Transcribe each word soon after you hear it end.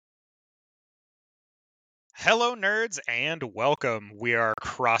Hello, nerds, and welcome. We are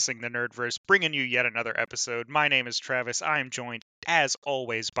crossing the Nerdverse, bringing you yet another episode. My name is Travis. I am joined, as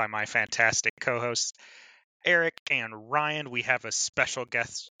always, by my fantastic co-hosts, Eric and Ryan. We have a special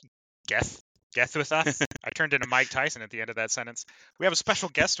guest with us. I turned into Mike Tyson at the end of that sentence. We have a special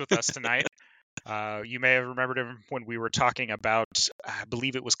guest with us tonight. You may have remembered him when we were talking about, I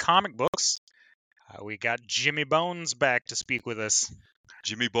believe it was comic books. We got Jimmy Bones back to speak with us.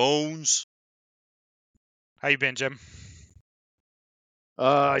 Jimmy Bones. How you been, Jim?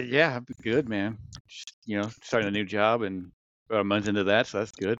 Yeah, I'm good, man. Just, starting a new job and about a month into that, so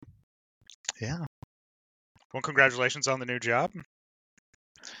that's good. Yeah. Well, congratulations on the new job.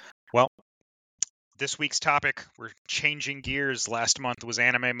 Well, this week's topic, we're changing gears. Last month was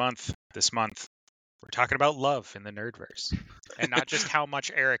anime month. This month, we're talking about love in the Nerdverse. And not just how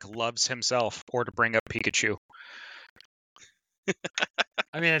much Eric loves himself, or to bring up Pikachu.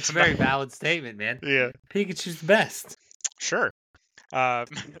 I mean, it's a very valid statement, man. Yeah. Pikachu's the best. Sure. Tonight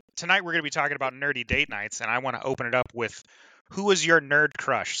we're going to be talking about nerdy date nights, and I want to open it up with, who is your nerd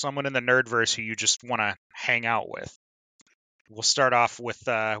crush? Someone in the Nerdverse who you just want to hang out with. We'll start off with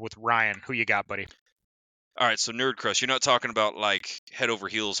Ryan. Who you got, buddy? All right, so nerd crush. You're not talking about like head over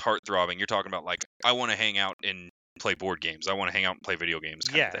heels, heart throbbing. You're talking about like I want to hang out and play board games. I want to hang out and play video games.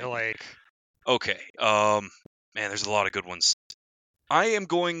 Kind of thing. Like. Okay. Man, there's a lot of good ones. I am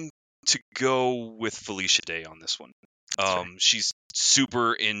going to go with Felicia Day on this one. She's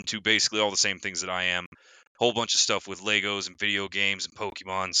super into basically all the same things that I am. Whole bunch of stuff with Legos and video games and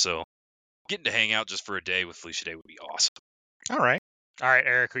Pokemon. So getting to hang out just for a day with Felicia Day would be awesome. All right,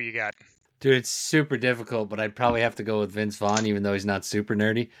 Eric, who you got? Dude, it's super difficult, but I'd probably have to go with Vince Vaughn, even though he's not super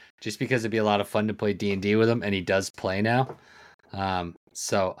nerdy, just because it'd be a lot of fun to play D&D with him, and he does play now.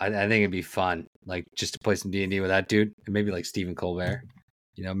 So I think it'd be fun, like just to play some D&D with that dude, and maybe like Stephen Colbert,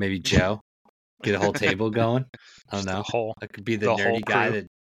 maybe Joe, get a whole table going. I don't know. I could be the nerdy guy that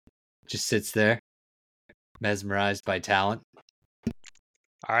just sits there, mesmerized by talent.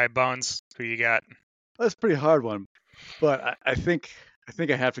 All right, Bones, who you got? That's a pretty hard one, but I think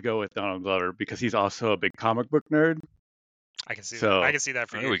I have to go with Donald Glover because he's also a big comic book nerd. I can see that. I can see that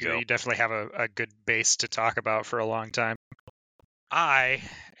for you. You definitely have a good base to talk about for a long time. I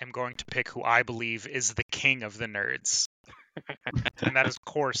am going to pick who I believe is the king of the nerds. And that, of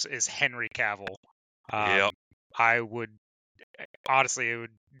course, is Henry Cavill. Yep. Honestly, it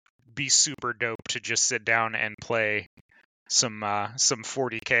would be super dope to just sit down and play some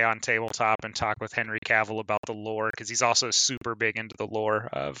 40K on tabletop and talk with Henry Cavill about the lore, because he's also super big into the lore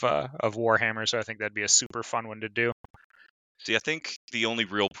of Warhammer, so I think that'd be a super fun one to do. See, I think the only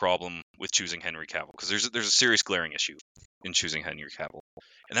real problem with choosing Henry Cavill, because there's a serious glaring issue in choosing Henry Cavill,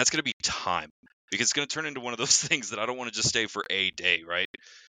 and that's going to be time, because it's going to turn into one of those things that I don't want to just stay for a day, right?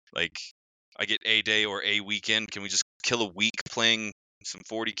 Like, I get a day or a weekend. Can we just kill a week playing some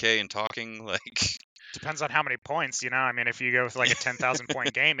 40K and talking? Like, depends on how many points, I mean, if you go with like a 10,000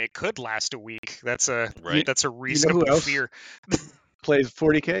 point game, it could last a week. That's a reasonable fear. Plays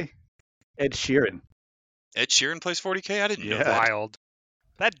 40K? Ed Sheeran. Ed Sheeran plays 40K? I didn't know that. Wild.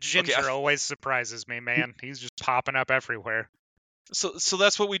 That ginger always surprises me, man. He's just popping up everywhere. So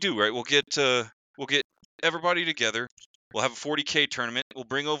that's what we do, right? We'll get everybody together. We'll have a 40K tournament. We'll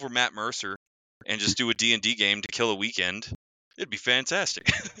bring over Matt Mercer and just do a D&D game to kill a weekend. It'd be fantastic.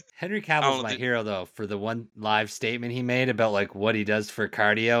 Henry Cavill's my hero, though, for the one live statement he made about like what he does for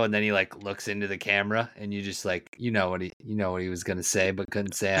cardio, and then he like looks into the camera, and you just like you know what he was gonna say, but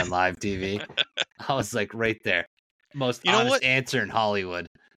couldn't say on live TV. I was like right there, most honest answer in Hollywood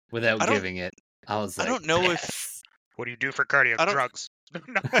without giving it. I was like, I don't know if. What do you do for cardio? Drugs.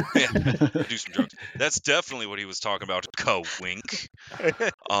 Yeah, do some drugs. That's definitely what he was talking about. Wink.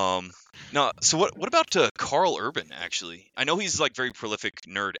 No. So what about Carl Urban? Actually, I know he's like very prolific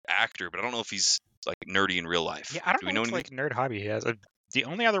nerd actor, but I don't know if he's like nerdy in real life. Yeah, I don't know what like nerd hobby he has. The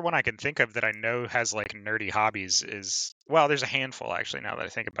only other one I can think of that I know has like nerdy hobbies is, well, there's a handful actually now that I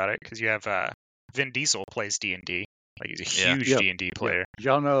think about it, because you have Vin Diesel plays D&D. Like he's a huge D&D player.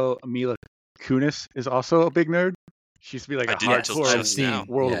 Y'all know Mila Kunis is also a big nerd. She used to be like a hardcore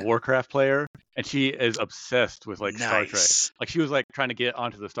World of Warcraft player, and she is obsessed with like Star Trek. Like she was like trying to get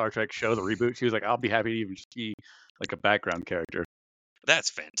onto the Star Trek show, the reboot. She was like, I'll be happy to even see like a background character. That's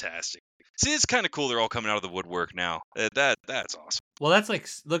fantastic. See, it's kind of cool. They're all coming out of the woodwork now. That's awesome. Well, that's like,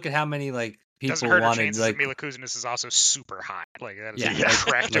 look at how many like people doesn't hurt wanted. Like Mila Kunis is also super hot. Like that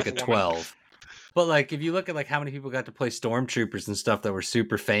is like a 12. But like, if you look at like how many people got to play stormtroopers and stuff that were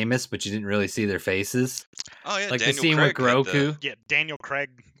super famous, but you didn't really see their faces. Oh yeah, like Daniel the scene Craig with Grogu. Yeah, Daniel Craig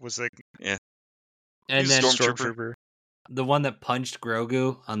was like and then Stormtrooper. the one that punched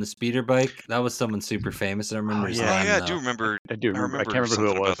Grogu on the speeder bike. That was someone super famous. I don't remember his name. Yeah, though. I do remember. I can't remember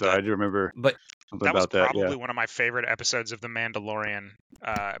who it was, though. I do remember. But that was probably one of my favorite episodes of The Mandalorian,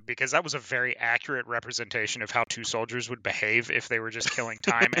 because that was a very accurate representation of how two soldiers would behave if they were just killing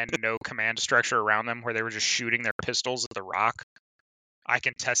time and no command structure around them, where they were just shooting their pistols at the rock. I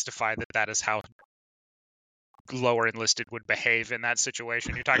can testify that that is how lower enlisted would behave in that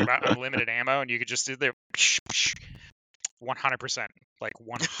situation. You're talking about unlimited ammo, and you could just do the 100%, like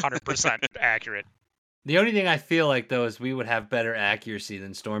 100% accurate. The only thing I feel like, though, is we would have better accuracy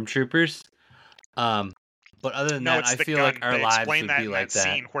than stormtroopers. But other than that, I feel like our lives would be like that.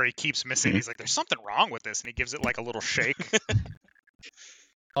 Scene where he keeps missing. He's like, "There's something wrong with this," and he gives it like a little shake.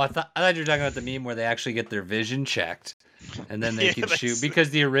 I thought you were talking about the meme where they actually get their vision checked, and then they can shoot, because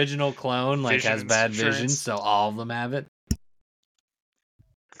the original clone has bad vision, so all of them have it.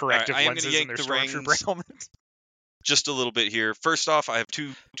 Corrective lenses in their stormtrooper helmets. Just a little bit here. First off, I have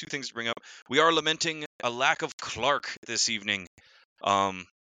two things to bring up. We are lamenting a lack of Clark this evening.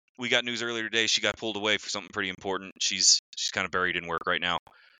 We got news earlier today. She got pulled away for something pretty important. She's kind of buried in work right now.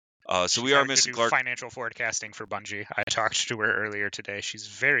 So we are missing Clark. Financial forecasting for Bungie. I talked to her earlier today. She's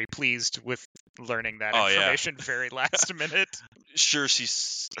very pleased with learning that information very last minute. Sure,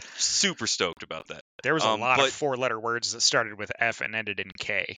 she's super stoked about that. There was a lot of 4-letter words that started with F and ended in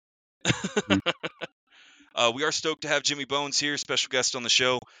K. We are stoked to have Jimmy Bones here, special guest on the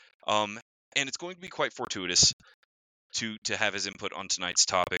show, and it's going to be quite fortuitous to have his input on tonight's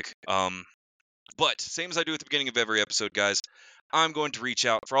topic. But same as I do at the beginning of every episode, guys, I'm going to reach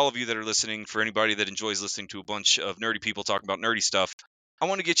out for all of you that are listening, for anybody that enjoys listening to a bunch of nerdy people talk about nerdy stuff. I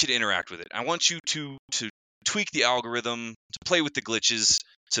want to get you to interact with it. I want you to tweak the algorithm, to play with the glitches,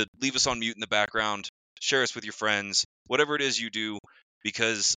 to leave us on mute in the background, share us with your friends, whatever it is you do.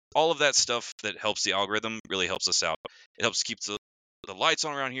 Because all of that stuff that helps the algorithm really helps us out. It helps keep the lights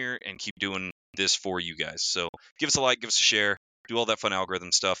on around here and keep doing this for you guys. So give us a like, give us a share, do all that fun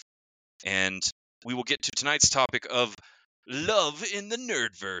algorithm stuff. And we will get to tonight's topic of love in the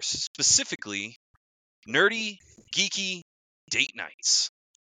Nerdverse. Specifically, nerdy, geeky date nights.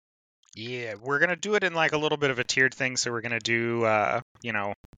 Yeah, we're going to do it in like a little bit of a tiered thing. So we're going to do,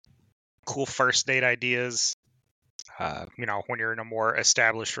 cool first date ideas. When you're in a more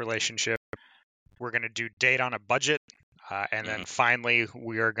established relationship, we're going to do date on a budget. And then finally,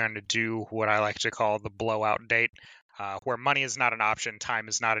 we are going to do what I like to call the blowout date, where money is not an option, time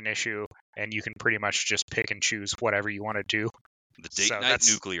is not an issue, and you can pretty much just pick and choose whatever you want to do. The date night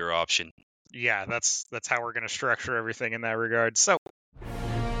nuclear option. Yeah, that's how we're going to structure everything in that regard. So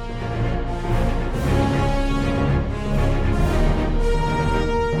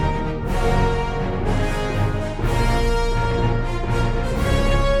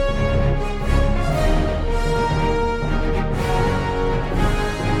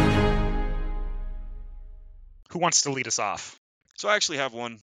who wants to lead us off? So I actually have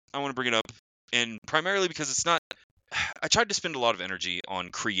one. I want to bring it up, and primarily because it's not... I tried to spend a lot of energy on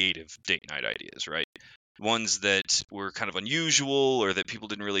creative date night ideas, right? Ones that were kind of unusual or that people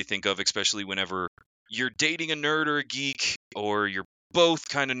didn't really think of, especially whenever you're dating a nerd or a geek, or you're both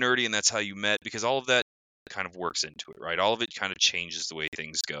kind of nerdy and that's how you met, because all of that kind of works into it, right? All of it kind of changes the way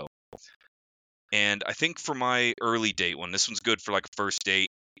things go. And I think for my early date one, this one's good for like a first date,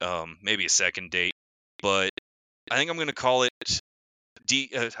 maybe a second date, but I think I'm going to call it,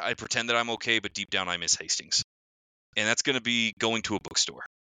 I pretend that I'm okay, but deep down I miss Hastings. And that's going to be going to a bookstore.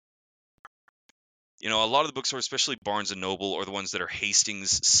 A lot of the bookstores, especially Barnes & Noble, or the ones that are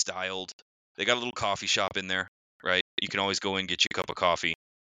Hastings styled, they got a little coffee shop in there, right? You can always go in, get you a cup of coffee.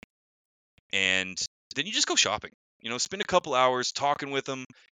 And then you just go shopping. Spend a couple hours talking with them,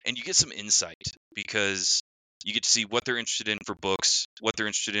 and you get some insight, because you get to see what they're interested in for books, what they're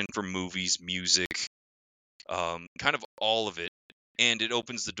interested in for movies, music, kind of all of it. And it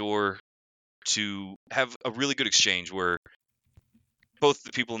opens the door to have a really good exchange where both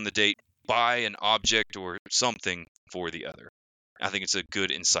the people in the date buy an object or something for the other. I think it's a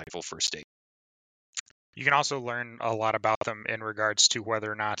good, insightful first date. You can also learn a lot about them in regards to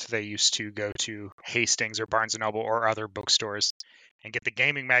whether or not they used to go to Hastings or Barnes & Noble or other bookstores and get the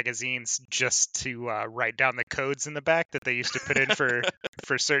gaming magazines just to write down the codes in the back that they used to put in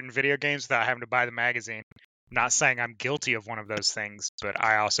for certain video games without having to buy the magazine. Not saying I'm guilty of one of those things, but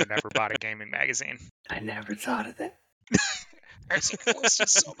I also never bought a gaming magazine. I never thought of that. I wasted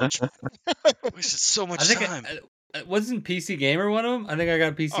so much time. Wasn't PC Gamer one of them? I think I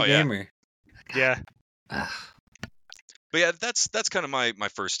got PC Gamer. Yeah. But yeah, that's kind of my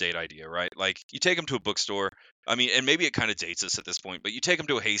first date idea, right? Like, you take them to a bookstore. I mean, and maybe it kind of dates us at this point, but you take them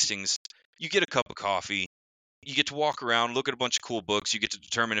to a Hastings, you get a cup of coffee, you get to walk around, look at a bunch of cool books. You get to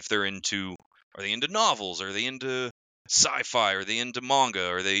determine if are they into novels? Are they into sci-fi? Are they into manga?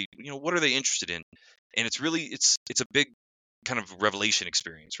 Are they, what are they interested in? And it's really, it's a big kind of revelation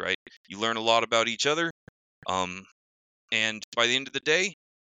experience, right? You learn a lot about each other. And by the end of the day,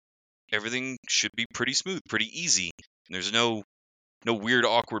 everything should be pretty smooth, pretty easy. And there's no weird,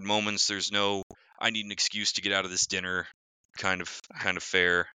 awkward moments. There's no, I need an excuse to get out of this dinner kind of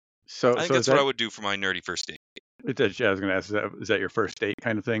fare. So I think that's what I would do for my nerdy first date. I was going to ask, is that your first date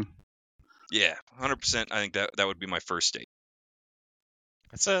kind of thing? Yeah, 100%. I think that would be my first date.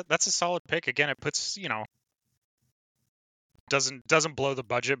 That's a solid pick. Again, it puts, doesn't blow the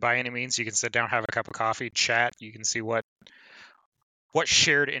budget by any means. You can sit down, have a cup of coffee, chat. You can see what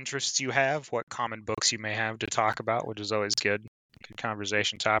shared interests you have, what common books you may have to talk about, which is always good. Good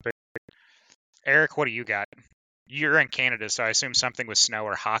conversation topic. Eric, what do you got? You're in Canada, so I assume something with snow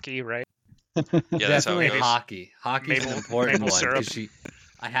or hockey, right? Yeah, that's how it Definitely goes. hockey. Hockey's an important one syrup. because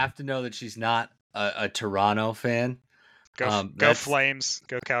I have to know that she's not a Toronto fan. Go Flames.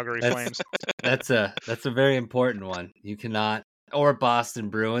 Go Calgary Flames. That's a very important one. You cannot, or Boston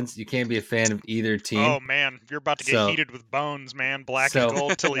Bruins. You can't be a fan of either team. Oh man, you're about to get heated with Bones, man. Black and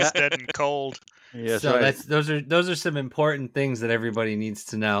gold till he's dead and cold. Yeah, so right. those are some important things that everybody needs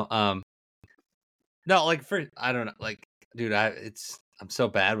to know. No, like I don't know, like, dude, I'm so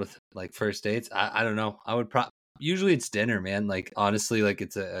bad with like first dates. I don't know. I would usually it's dinner, man. Like honestly, like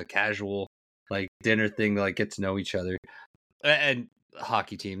it's a casual like dinner thing to like get to know each other and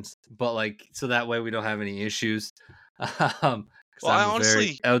hockey teams. But like so that way we don't have any issues. I'm a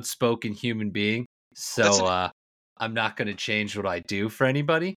very outspoken human being, so I'm not going to change what I do for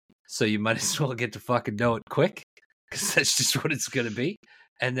anybody. So you might as well get to fucking know it quick, because that's just what it's going to be.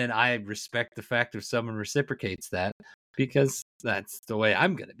 And then I respect the fact if someone reciprocates that, because that's the way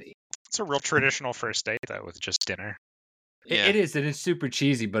I'm going to be. It's a real traditional first date, though, with just dinner. Yeah. It is, and it's super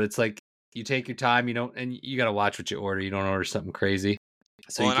cheesy, but it's like you take your time, and you got to watch what you order. You don't order something crazy.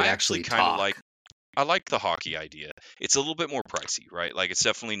 So you can actually kind of I like the hockey idea. It's a little bit more pricey, right? Like it's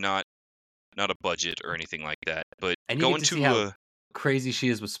definitely not a budget or anything like that. But and you going get to see how crazy she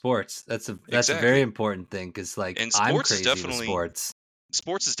is with sports. That's a very important thing, because like I'm crazy with sports.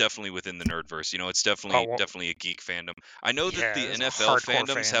 Sports is definitely within the Nerdverse. It's definitely a geek fandom. I know that the NFL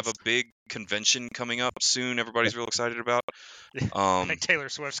fandoms have a big convention coming up soon. Everybody's real excited about. I think Taylor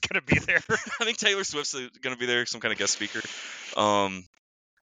Swift's gonna be there. I think Taylor Swift's gonna be there, some kind of guest speaker.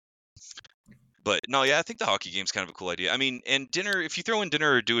 But no, yeah, I think the hockey game's kind of a cool idea. I mean, and dinner, if you throw in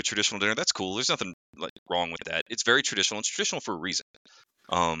dinner or do a traditional dinner, that's cool. There's nothing like wrong with that. It's very traditional. It's traditional for a reason.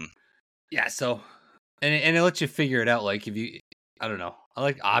 Yeah. So, and it lets you figure it out. Like if you, I don't know. I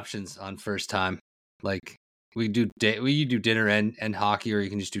like options on first time. Like we do dinner and hockey, or you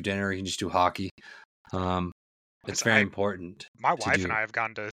can just do dinner, or you can just do hockey. It's very important. My wife and I have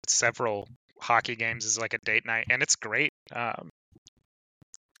gone to several hockey games as like a date night, and it's great.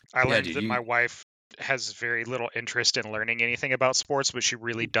 I learned that my wife has very little interest in learning anything about sports, but she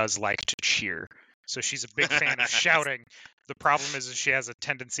really does like to cheer. So she's a big fan of shouting. The problem is she has a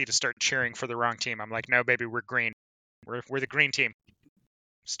tendency to start cheering for the wrong team. I'm like, no, baby, we're green. We're the green team.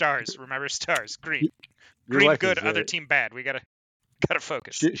 Stars, remember stars. Green. Green good, other team bad. We gotta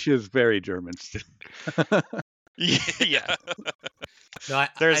focus. She is very German. Yeah. No,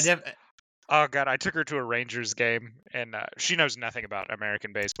 oh god, I took her to a Rangers game, and she knows nothing about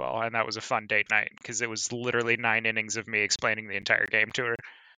American baseball, and that was a fun date night because it was literally 9 innings of me explaining the entire game to her.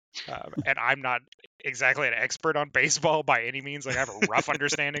 And I'm not exactly an expert on baseball by any means. Like I have a rough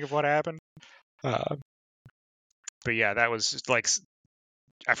understanding of what happened. But yeah, that was like,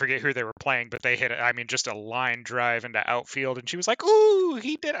 I forget who they were playing, but they hit, just a line drive into outfield, and she was like, "Ooh,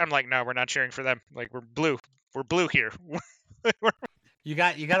 he did!" I'm like, "No, we're not cheering for them. Like we're blue here." You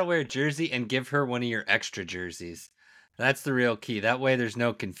got to wear a jersey and give her one of your extra jerseys. That's the real key. That way, there's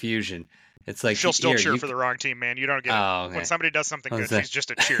no confusion. It's like she'll still cheer for the wrong team, man. You don't get it. Okay. When somebody does something good, she's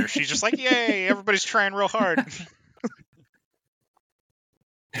just a cheer. She's just like, "Yay! Everybody's trying real hard."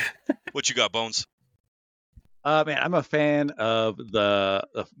 What you got, Bones? Man, I'm a fan of the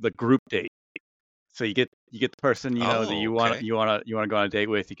group date. So you get the person that you want to go on a date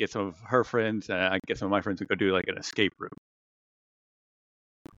with. You get some of her friends, and I get some of my friends to go do like an escape room.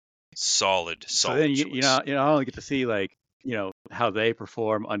 Solid. So then I only get to see like how they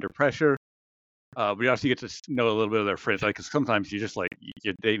perform under pressure. But you also get to know a little bit of their friends, like because sometimes you just like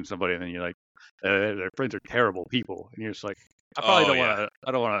you're dating somebody and then you're like their friends are terrible people, and you're just like I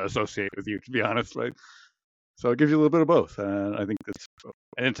don't want to associate with you, to be honest. Like, so it gives you a little bit of both, and I think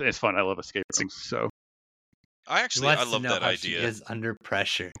it's fun. I love escape rooms. So I love that idea. She is under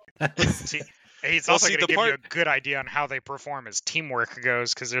pressure. See, He's also going to give you a good idea on how they perform as teamwork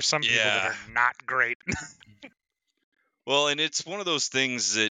goes, because there's some people that are not great. Well, and it's one of those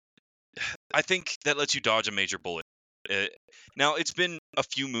things that I think that lets you dodge a major bullet. Now, it's been a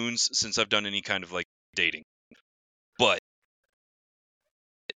few moons since I've done any kind of like dating, but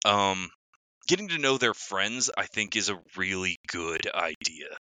getting to know their friends, I think, is a really good idea.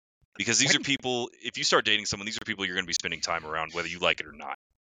 Because these are people, if you start dating someone, these are people you're going to be spending time around, whether you like it or not.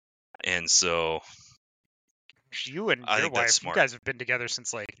 And so... You and your wife, you guys have been together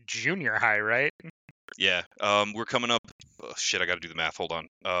since, like, junior high, right? Yeah. We're coming up... Oh, shit, I got to do the math. Hold on.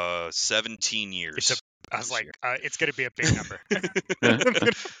 17 years. I was like, it's going to be a big number.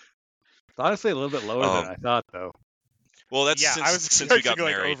 It's honestly a little bit lower than I thought, though. Well, that's since we got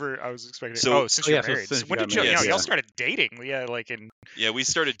married. I was expecting. So, since you're married. So when did y'all started dating? Yeah, like in. Yeah, we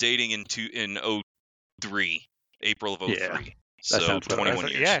started dating in 03, April of 03. Yeah, so 21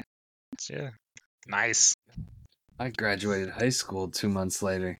 years. Yeah. Nice. I graduated high school 2 months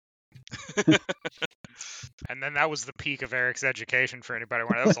later. And then that was the peak of Eric's education for anybody.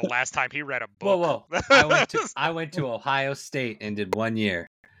 That was the last time he read a book. Whoa! I went to Ohio State and did 1 year.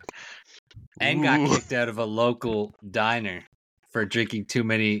 And got kicked out of a local diner for drinking too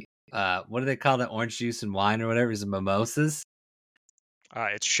many, what do they call it? Orange juice and wine or whatever? Is it mimosas?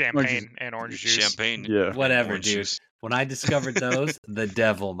 It's champagne and orange juice. Champagne. Yeah. Whatever, dude. Juice. When I discovered those, the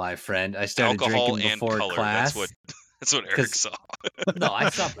devil, my friend. I started alcohol drinking before and color. class. That's what Eric saw. No, I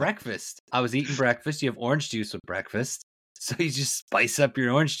saw breakfast. I was eating breakfast. You have orange juice with breakfast. So you just spice up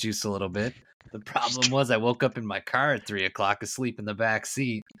your orange juice a little bit. The problem was I woke up in my car at 3 o'clock asleep in the back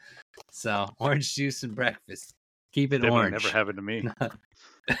seat. So orange juice and breakfast. Keep it orange. Never happened to me. I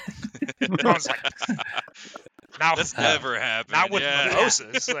was like, that's never happened. Not with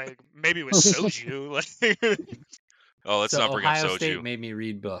mimosas. Like maybe with soju. Let's not bring up soju. Ohio State made me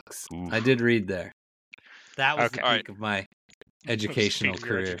read books. I did read there. That was the peak of my educational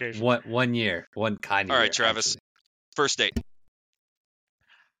career. Education. 1 year. One kind of. All right, year, Travis. actually. First date.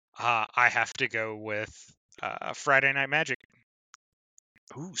 I have to go with Friday Night Magic.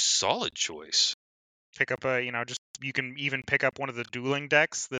 Ooh, solid choice. Pick up you can even pick up one of the dueling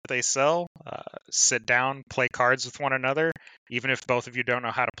decks that they sell. Sit down, play cards with one another. Even if both of you don't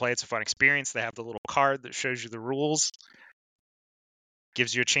know how to play, it's a fun experience. They have the little card that shows you the rules.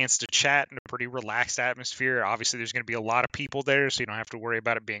 Gives you a chance to chat in a pretty relaxed atmosphere. Obviously, there's going to be a lot of people there, so you don't have to worry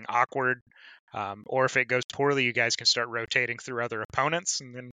about it being awkward. Or if it goes poorly, you guys can start rotating through other opponents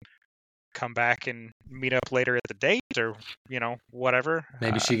and then come back and meet up later at the date or, whatever.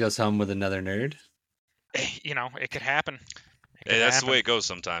 Maybe she goes home with another nerd. It could happen. That's the way it goes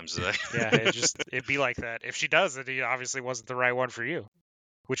sometimes. Yeah, it'd be like that. If she does, it obviously wasn't the right one for you,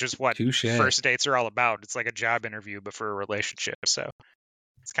 which is what first dates are all about. It's like a job interview, but for a relationship. So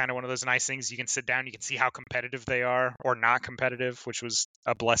it's kind of one of those nice things. You can sit down, you can see how competitive they are or not competitive, which was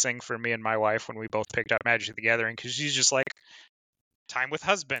a blessing for me and my wife when we both picked up Magic the Gathering, because she's just like, time with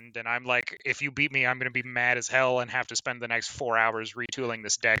husband, and I'm like, if you beat me, I'm going to be mad as hell and have to spend the next 4 hours retooling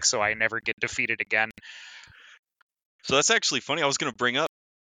this deck so I never get defeated again. So that's actually funny. I was going to bring up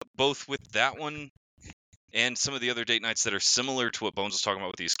both with that one and some of the other date nights that are similar to what Bones was talking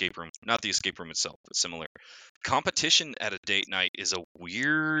about with the escape room. Not the escape room itself, but similar. Competition at a date night is a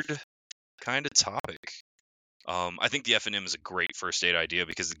weird kind of topic. I think the F&M is a great first date idea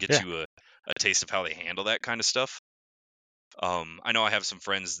because it gets you a taste of how they handle that kind of stuff. I know I have some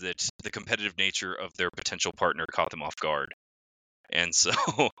friends that the competitive nature of their potential partner caught them off guard. And so,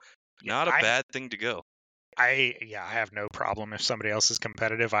 not a bad thing to go. I have no problem if somebody else is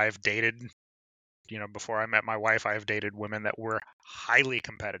competitive. I've dated, before I met my wife, I have dated women that were highly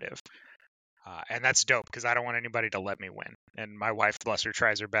competitive. And that's dope because I don't want anybody to let me win. And my wife, bless her,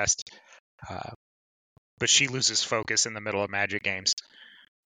 tries her best. But she loses focus in the middle of Magic games.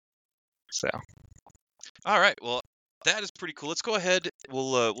 So. All right. Well, that is pretty cool. Let's go ahead.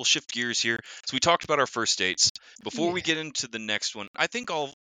 We'll shift gears here. So we talked about our first dates. Before we get into the next one, I think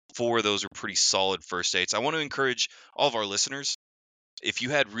all 4 of those are pretty solid first dates. I want to encourage all of our listeners, if you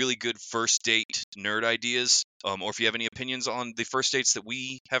had really good first date nerd ideas, or if you have any opinions on the first dates that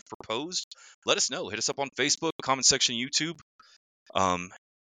we have proposed, let us know. Hit us up on Facebook, comment section, YouTube.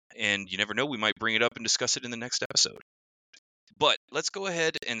 And you never know, we might bring it up and discuss it in the next episode. But let's go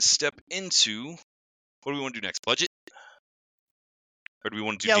ahead and step into, what do we want to do next? Budget? Or do we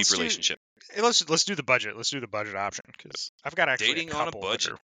want to do deep relationship? Let's do the budget. Let's do the budget option because I've got actually dating a couple on a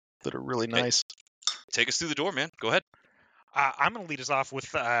budget that are really nice. Take us through the door, man. Go ahead. I'm going to lead us off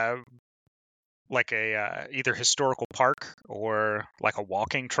with like a either historical park or like a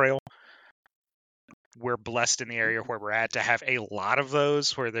walking trail. we're blessed in the area where we're at to have a lot of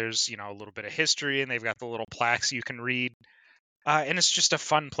those where there's, a little bit of history and they've got the little plaques you can read. And it's just a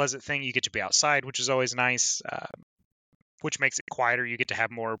fun, pleasant thing. You get to be outside, which is always nice, which makes it quieter. You get to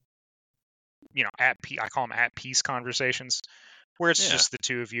have more, I call them at peace conversations where it's just the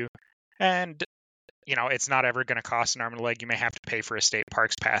two of you. And, it's not ever going to cost an arm and a leg. You may have to pay for a state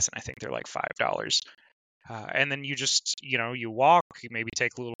parks pass, and I think they're like $5. And then you just, you walk, you maybe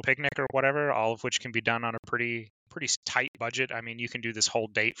take a little picnic or whatever, all of which can be done on a pretty tight budget. I mean, you can do this whole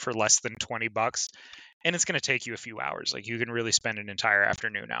date for less than $20, and it's going to take you a few hours. Like, you can really spend an entire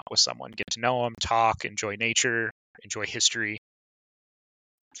afternoon out with someone, get to know them, talk, enjoy nature, enjoy history.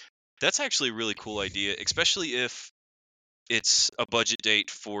 That's actually a really cool idea, especially if it's a budget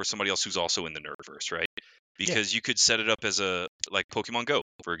date for somebody else who's also in the Nerdverse, right? Because you could set it up as like Pokemon Go,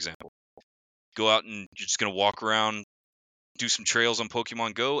 for example. Go out and you're just going to walk around, do some trails on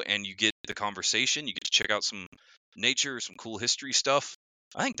Pokemon Go, and you get the conversation. You get to check out some nature, some cool history stuff.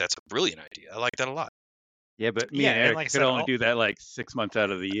 I think that's a brilliant idea. I like that a lot. Yeah, but me and Eric could only do that like 6 months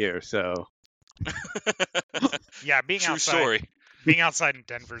out of the year, so. Yeah, being True outside. Story. Being outside in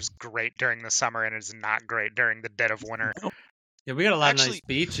Denver is great during the summer, and it's not great during the dead of winter. Yeah, we got a lot of nice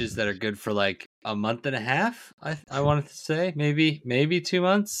beaches that are good for like a month and a half. I wanted to say maybe 2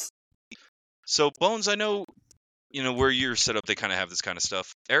 months. So Bones, I know, where you're set up, they kind of have this kind of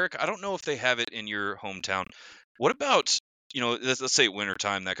stuff. Eric, I don't know if they have it in your hometown. What about, let's say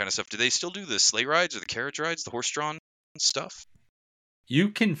wintertime, that kind of stuff. Do they still do the sleigh rides or the carriage rides, the horse-drawn stuff? You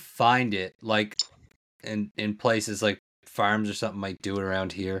can find it like in places like farms or something might do it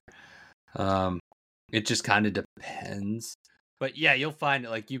around here. It just kind of depends. But yeah, you'll find it.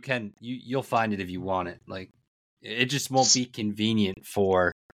 Like you'll find it if you want it. Like it just won't be convenient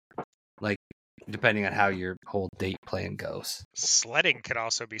for like depending on how your whole date plan goes. Sledding could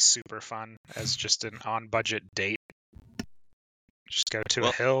also be super fun as just an on-budget date. Just go to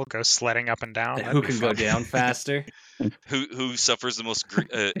a hill, go sledding up and down. Who can go down faster? Who suffers the most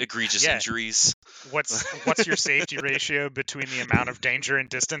egregious injuries? What's your safety ratio between the amount of danger and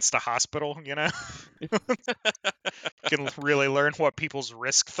distance to hospital? Can really learn what people's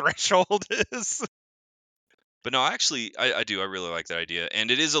risk threshold is. But no, actually, I do. I really like that idea,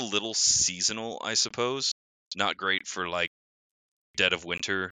 and it is a little seasonal, I suppose. It's not great for like dead of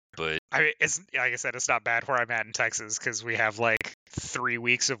winter, but it's like I said, it's not bad where I'm at in Texas because we have like 3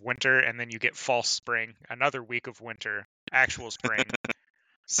 weeks of winter, and then you get false spring, another week of winter, actual spring,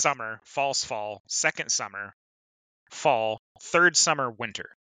 summer, false fall, second summer, fall, third summer,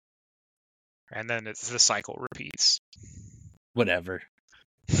 winter, and then the cycle repeats. Whatever.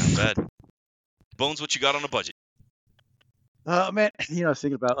 Not bad. Bones, what you got on a budget? Man, I was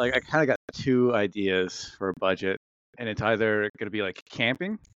thinking about like I kind of got 2 ideas for a budget, and it's either going to be like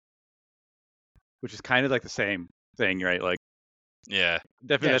camping, which is kind of like the same thing, right? Like, yeah,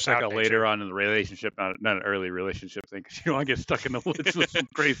 definitely that's like a later on in the relationship, not an early relationship thing, because you don't want to get stuck in the woods with some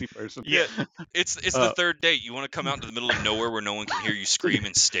crazy person. Yeah, it's the third date. You want to come out into the middle of nowhere where no one can hear you scream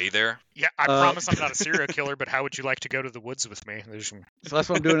and stay there. Yeah, I promise I'm not a serial killer, but how would you like to go to the woods with me? So that's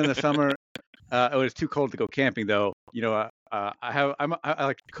what I'm doing in the summer. It was too cold to go camping, though. I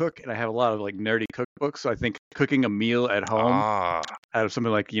like to cook, and I have a lot of like nerdy cookbooks. So I think cooking a meal at home out of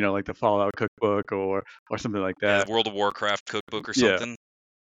something like like the Fallout cookbook or something like that. Yeah, World of Warcraft cookbook or something.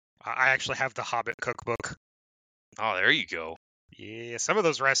 Yeah. I actually have the Hobbit cookbook. Oh, there you go. Yeah, some of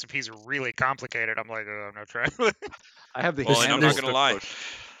those recipes are really complicated. I'm like, I'm not trying. I have the. Well, and I'm not gonna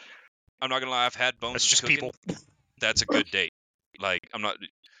lie. I've had Bones. It's just cooking. people. That's a good date. Like I'm not.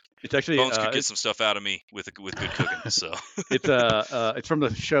 It's actually Bones could get some stuff out of me with good cooking. So it's from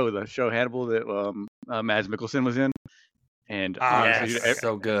the show Hannibal that Mads Mikkelsen was in, and honestly,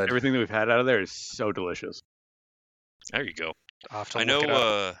 so good. Everything that we've had out of there is so delicious. There you go. I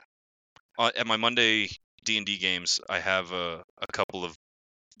know. At my Monday D&D games, I have a couple of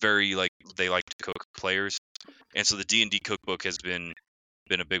very they like to cook players, and so the D&D cookbook has been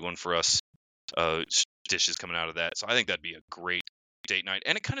a big one for us. Dishes coming out of that, so I think that'd be a great date night,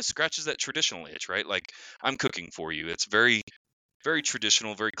 and it kind of scratches that traditional itch, right? Like I'm cooking for you. It's very, very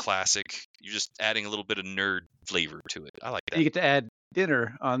traditional, very classic. You're just adding a little bit of nerd flavor to it. I like that. You get to add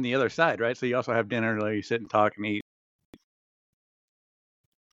dinner on the other side, right? So you also have dinner where you sit and talk and eat.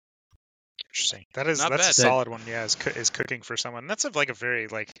 Interesting. That's a solid one. Yeah, is cooking for someone. That's a very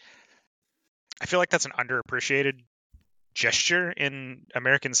I feel like that's an underappreciated gesture in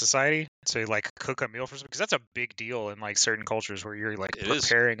American society to cook a meal for someone, because that's a big deal in certain cultures where you're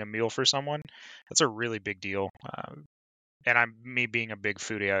preparing a meal for someone. That's a really big deal. And me being a big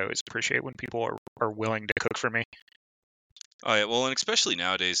foodie, I always appreciate when people are willing to cook for me. Oh yeah, well, and especially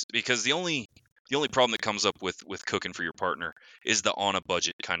nowadays, because the only The only problem that comes up with cooking for your partner is the on a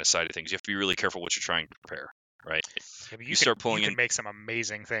budget kind of side of things. You have to be really careful what you're trying to prepare, right? Yeah, but you start pulling you in can make some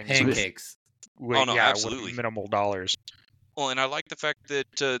amazing things. Pancakes. Oh no, absolutely. With minimal dollars. Well, and I like the fact that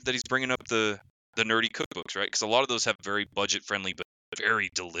that he's bringing up the nerdy cookbooks, right? Because a lot of those have very budget friendly but very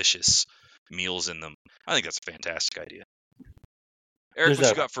delicious meals in them. I think that's a fantastic idea. Eric, what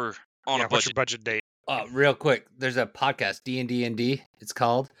you got for on a budget? What's your budget date? Real quick, there's a podcast, D&D, it's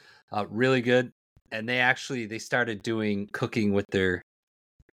called. Really good. And they started doing cooking with their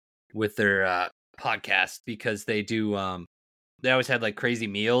podcast because they do they always had like crazy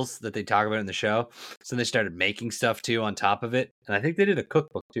meals that they talk about in the show. So they started making stuff too on top of it. And I think they did a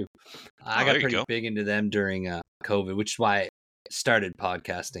cookbook too. I got pretty big into them during COVID, which is why I started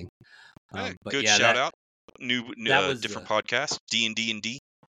podcasting. But good shout out. New different podcast, D&D,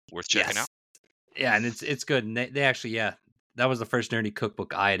 worth checking out. Yeah, and it's good. And they actually, that was the first nerdy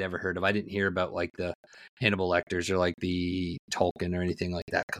cookbook I had ever heard of. I didn't hear about like the Hannibal Lecters or like the Tolkien or anything like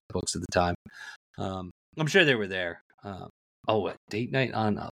that cookbooks at the time. I'm sure they were there. What date night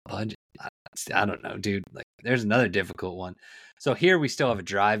on a budget? I don't know, dude. Like, there's another difficult one. So here we still have a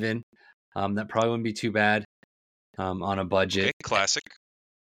drive-in. That probably wouldn't be too bad. On a budget. Okay, classic.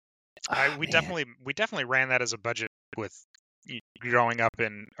 We definitely ran that as a budget with growing up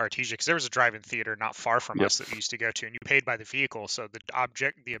in Artesia, because there was a drive-in theater not far from us that we used to go to, and you paid by the vehicle. So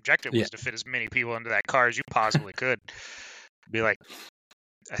the objective was to fit as many people into that car as you possibly could. Be like,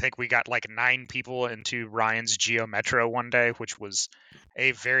 I think we got like 9 people into Ryan's Geo Metro one day, which was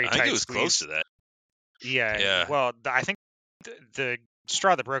a very tight squeeze. I think it was close to that. Yeah. Well, I think the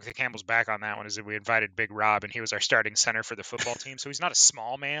straw that broke the camel's back on that one is that we invited Big Rob, and he was our starting center for the football team. So he's not a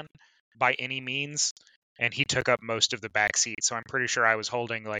small man by any means, and he took up most of the back seat. So I'm pretty sure I was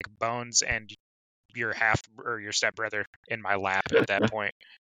holding like Bones and your stepbrother in my lap at that point.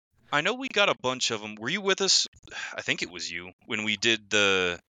 I know we got a bunch of them. Were you with us? I think it was you when we did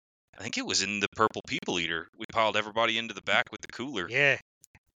I think it was in the Purple People Eater. We piled everybody into the back with the cooler. Yeah.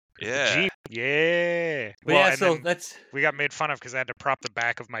 Yeah. Jeep. Yeah. Well, so we got made fun of because I had to prop the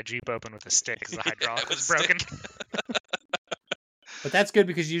back of my Jeep open with a stick because the hydraulic was broken. But that's good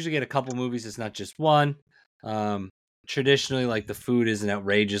because you usually get a couple movies. It's not just one. Traditionally, like the food isn't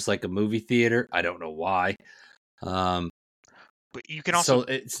outrageous like a movie theater. I don't know why. But you can also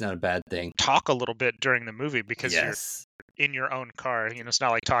it's not a bad thing. Talk a little bit during the movie because you're in your own car. It's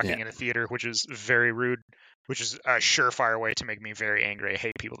not like talking in a theater, which is very rude, which is a surefire way to make me very angry. I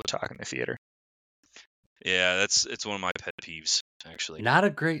hate people that talk in the theater. Yeah, it's one of my pet peeves, actually. Not a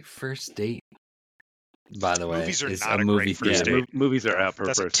great first date, by the way. Movies are not a great first date. Movies are out for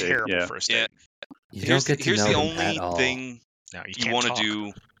That's first a date. terrible first date. You don't get to here's know the them only at all. thing you want to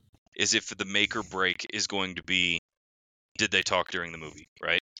do is if the make or break is going to be, did they talk during the movie,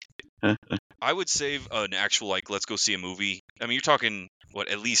 right? I would save an actual, like, let's go see a movie. I mean, you're talking,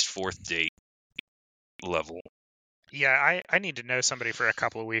 at least 4th date level. Yeah, I need to know somebody for a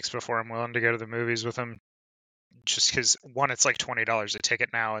couple of weeks before I'm willing to go to the movies with them. Just because, one, it's like $20 a ticket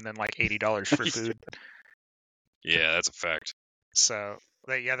now, and then like $80 for food. Yeah, that's a fact. So,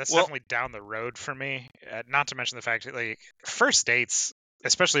 that's definitely down the road for me. Not to mention the fact that, like, first dates,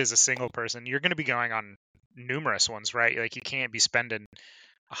 especially as a single person, you're going to be going on numerous ones, right? Like, you can't be spending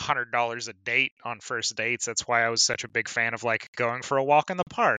 $100 a date on first dates. That's why I was such a big fan of like going for a walk in the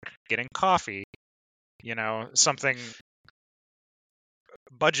park, getting coffee, something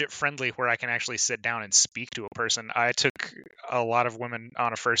budget friendly where I can actually sit down and speak to a person. I took a lot of women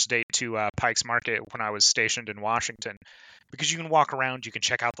on a first date to Pike's Market when I was stationed in Washington, because you can walk around, you can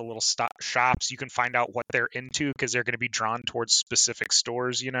check out the little shops, you can find out what they're into because they're going to be drawn towards specific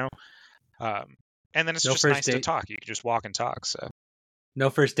stores, and then it's just nice to talk. You can just walk and talk. So, no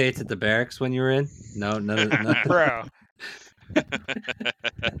first dates at the barracks when you were in? No, none. Bro.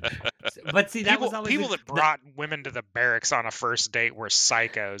 But see, that was always people that brought women to the barracks on a first date were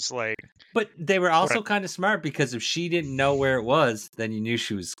psychos. Like, but they were also kind of smart, because if she didn't know where it was, then you knew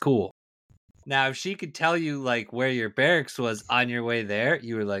she was cool. Now, if she could tell you like where your barracks was on your way there,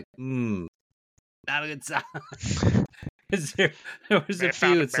 you were like, not a good sign. Because there was a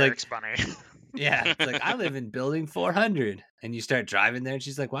few. It's like, bunny. Yeah, it's like, I live in building 400, and you start driving there, and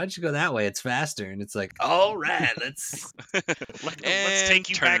she's like, why don't you go that way? It's faster. And it's like, all right, let's take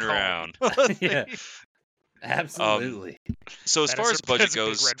you turn back around. Home. Yeah, absolutely. So as far as budget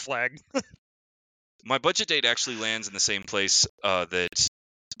goes, red flag. My budget date actually lands in the same place that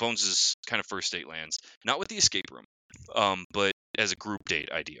Bones' kind of first date lands, not with the escape room, but as a group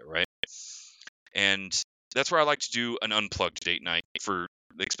date idea, right? And that's where I like to do an unplugged date night for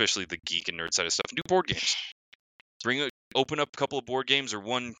especially the geek and nerd side of stuff, and do board games. Open up a couple of board games, or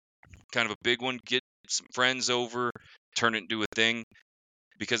one kind of a big one. Get some friends over, turn it into a thing.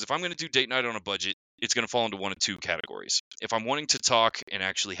 Because if I'm going to do date night on a budget, it's going to fall into one of two categories. If I'm wanting to talk and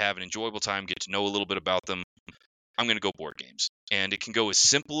actually have an enjoyable time, get to know a little bit about them, I'm going to go board games. And it can go as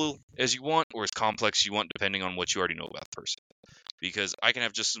simple as you want or as complex as you want, depending on what you already know about the person. Because I can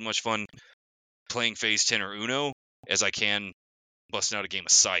have just as much fun playing Phase 10 or Uno as I can busting out a game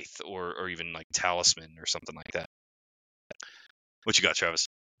of Scythe or even like Talisman or something like that. What you got, Travis?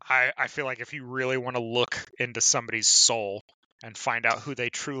 I feel like if you really want to look into somebody's soul and find out who they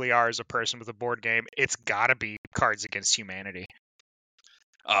truly are as a person with a board game, it's got to be Cards Against Humanity.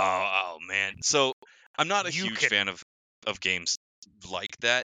 Oh man. So I'm not a huge fan of games like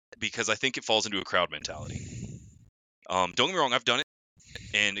that because I think it falls into a crowd mentality. Don't get me wrong, I've done it,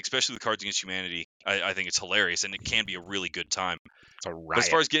 and especially with Cards Against Humanity, I think it's hilarious, and it can be a really good time. It's a riot. But as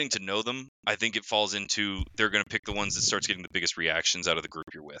far as getting to know them, I think it falls into they're going to pick the ones that starts getting the biggest reactions out of the group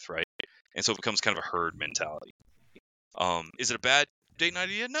you're with, right? And so it becomes kind of a herd mentality. Is it a bad date night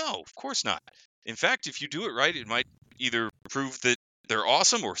idea? No, of course not. In fact, if you do it right, it might either prove that they're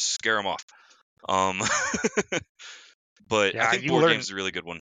awesome or scare them off. But yeah, I think board games is a really good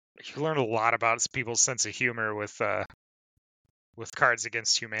one. You learn a lot about people's sense of humor with Cards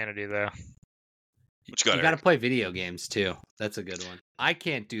Against Humanity, though. You got to play video games too. That's a good one. I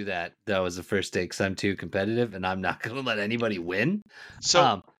can't do that though as a first date because I'm too competitive and I'm not going to let anybody win.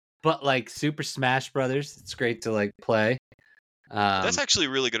 So, but like Super Smash Brothers, it's great to like play. That's actually a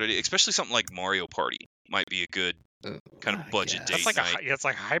really good idea, especially something like Mario Party might be a good kind of budget date night. It's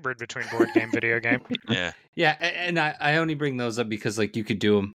like a hybrid between board game, video game. Yeah, and I only bring those up because like you could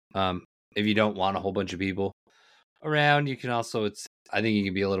do them if you don't want a whole bunch of people around. You can also I think you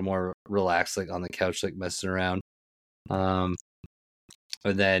can be a little more relaxed, like on the couch, like messing around. But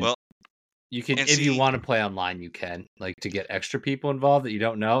then you can, if you want to play online, you can, like, to get extra people involved that you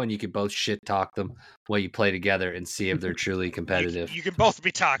don't know, and you can both shit talk them while you play together and see if they're truly competitive. You can both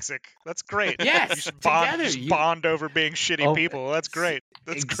be toxic. That's great. Yes, you should bond over being shitty people. That's great.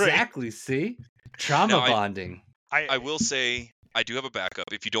 That's exactly. Great. See, trauma bonding. I will say I do have a backup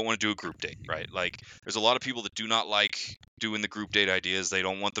if you don't want to do a group date, right? Like, there's a lot of people that do not like doing the group date ideas. They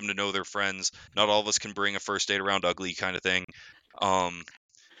don't want them to know their friends. Not all of us can bring a first date around ugly kind of thing.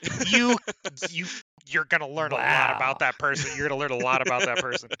 You're gonna learn a lot about that person. You're gonna learn a lot about that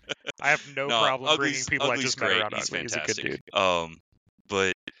person. I have no problem bringing people I just met around ugly. He's a good dude.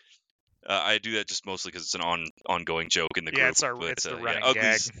 But I do that just mostly because it's an ongoing joke in the group. It's the running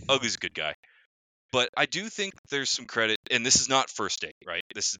gag. Ugly's a good guy. But I do think there's some credit, and this is not first date, right?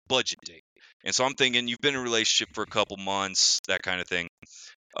 This is budget date. And so I'm thinking you've been in a relationship for a couple months, that kind of thing.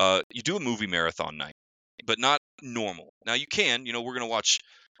 You do a movie marathon night, but not normal. Now you can, we're going to watch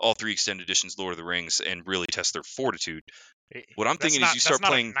all 3 extended editions Lord of the Rings and really test their fortitude. What I'm thinking is you start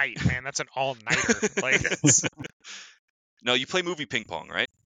playing. That's not a night, man. That's an all-nighter. No, you play movie ping pong, right?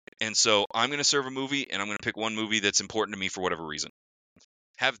 And so I'm going to serve a movie, and I'm going to pick one movie that's important to me for whatever reason.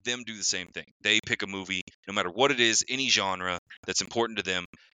 Have them do the same thing. They pick a movie, no matter what it is, any genre that's important to them,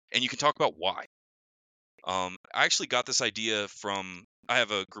 and you can talk about why. I actually got this idea from. I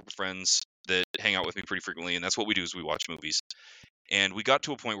have a group of friends that hang out with me pretty frequently, and that's what we do is we watch movies. And we got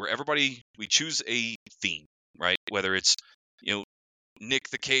to a point where we choose a theme, right? Whether it's, Nick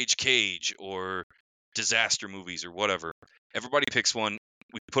the Cage or disaster movies or whatever. Everybody picks one.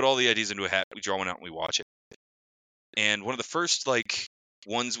 We put all the ideas into a hat. We draw one out and we watch it. And one of the first,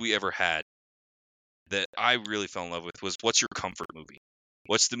 ones we ever had that I really fell in love with was what's your comfort movie?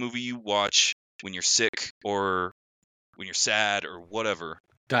 What's the movie you watch when you're sick or when you're sad or whatever?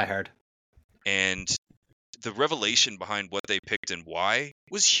 Die Hard. And the revelation behind what they picked and why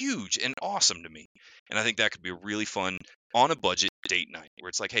was huge and awesome to me. And I think that could be a really fun on a budget date night where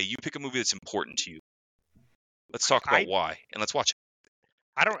it's like, hey, you pick a movie that's important to you. Let's talk about why and let's watch it.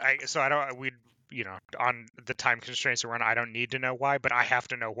 On the time constraints around, I don't need to know why, but I have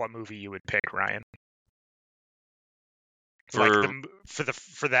to know what movie you would pick, Ryan. For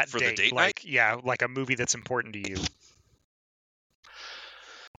that date, the date night? Yeah, like a movie that's important to you.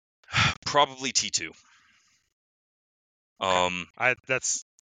 Probably T2.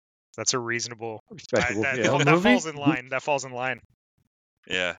 That's a reasonable. Respectable. That falls in line. That falls in line.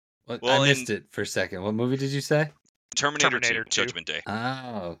 Yeah. I missed it for a second. What movie did you say? Terminator 2, Judgment Day.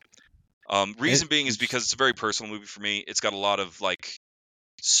 Oh. Reason being is because it's a very personal movie for me. It's got a lot of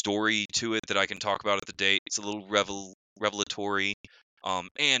story to it that I can talk about at the date. It's a little revelatory,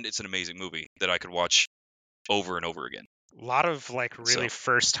 and it's an amazing movie that I could watch over and over again. A lot of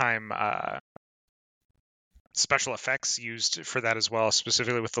first time special effects used for that as well,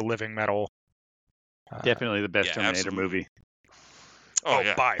 specifically with the living metal. Definitely the best Terminator movie. Oh,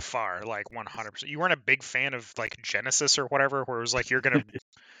 yeah. by far, like 100%. You weren't a big fan of like Genesis or whatever, where it was like you're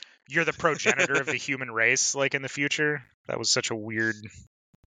the progenitor of the human race, like in the future. That was such a weird.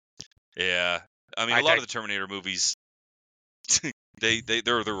 Yeah, I mean, a lot of the Terminator movies,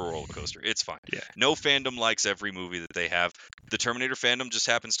 they're a roller coaster. It's fine. Yeah. No fandom likes every movie that they have. The Terminator fandom just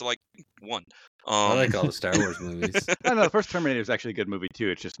happens to like one. I like all the Star Wars movies. I know the first Terminator is actually a good movie too.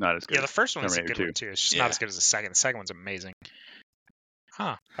 It's just not as good. Yeah, the first one is a Terminator good one too. It's just not as good as the second. The second one's amazing.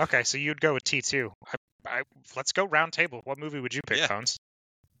 Huh. Okay, so you'd go with T2. Let's go round table. What movie would you pick, Bones?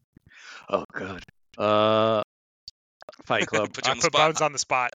 Oh God. Fight Club. Put Bones on the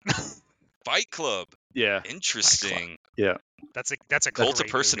spot. Fight Club. Yeah. Interesting. Yeah. That's a Cult of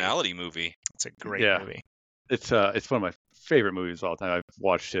Personality movie. It's a great movie. It's one of my favorite movies of all time. I've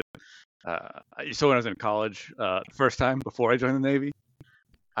watched it. So when I was in college, the first time before I joined the Navy,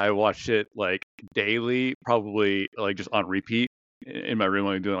 I watched it like daily, probably like just on repeat in my room,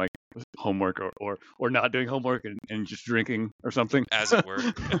 like doing like homework or not doing homework and just drinking or something. As it were.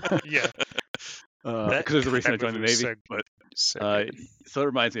 Yeah. Because there's a reason I joined the Navy. So it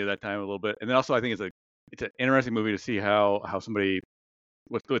reminds me of that time a little bit. And then also I think it's an interesting movie to see how somebody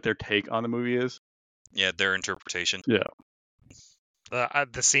what their take on the movie is. Yeah, their interpretation. Yeah.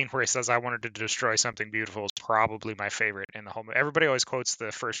 The scene where he says, "I wanted to destroy something beautiful" is probably my favorite in the whole movie. Everybody always quotes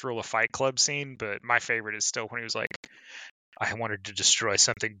the first rule of Fight Club scene, but my favorite is still when he was like, "I wanted to destroy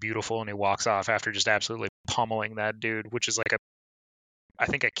something beautiful," and he walks off after just absolutely pummeling that dude, which is like I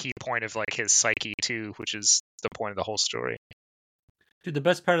think a key point of like his psyche too, which is the point of the whole story. Dude, the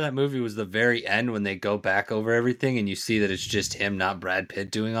best part of that movie was the very end when they go back over everything and you see that it's just him, not Brad Pitt,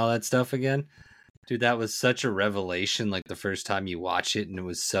 doing all that stuff again. Dude, that was such a revelation, like the first time you watch it, and it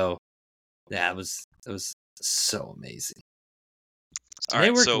was so, it was so amazing.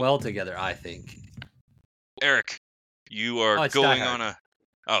 They worked well together, I think. Eric, you are going on a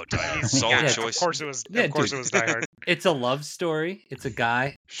Die Hard. Solid choice. Of course it was. Of course it was Die Hard. It's a love story. It's a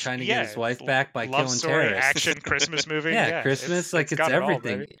guy trying to get his wife back by killing terrorists. Action Christmas movie. Yeah, Christmas, it's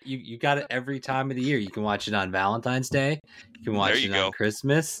everything. All, you got it every time of the year. You can watch it on Valentine's Day. You can watch it on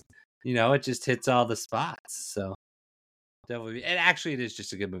Christmas. You know, it just hits all the spots. So definitely, and actually, it is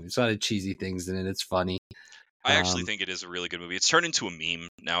just a good movie. It's a lot of cheesy things in it. It's funny. I actually think it is a really good movie. It's turned into a meme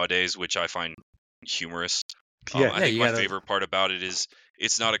nowadays, which I find humorous. I think my favorite part about it is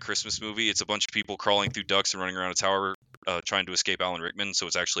it's not a Christmas movie. It's a bunch of people crawling through ducts and running around a tower trying to escape Alan Rickman. So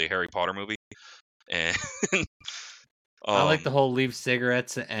it's actually a Harry Potter movie. And I like the whole leave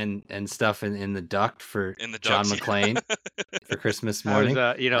cigarettes and stuff in the duct for John McClane for Christmas morning.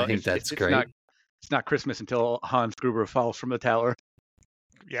 I think that's great. It's not Christmas until Hans Gruber falls from the tower.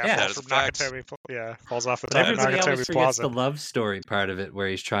 Yeah, that is a fact. Falls off the top of Everybody Nakatomi always forgets Plaza. the love story part of it, where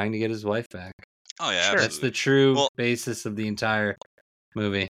he's trying to get his wife back. Oh yeah, sure. That's the true basis of the entire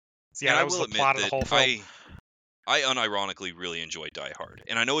movie. Yeah, that was the plot of the whole film. I unironically really enjoy Die Hard,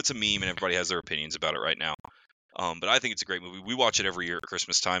 and I know it's a meme and everybody has their opinions about it right now. But I think it's a great movie. We watch it every year at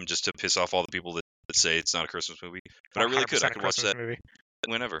Christmas time just to piss off all the people that say it's not a Christmas movie. But I really could. I could watch that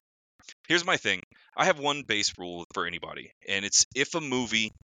whenever. Here's my thing. I have one base rule for anybody, and it's if a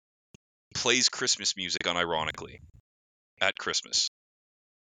movie plays Christmas music unironically at Christmas,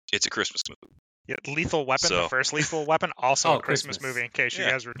 it's a Christmas movie. Yeah, Lethal Weapon, the first Lethal Weapon, also a Christmas movie, in case you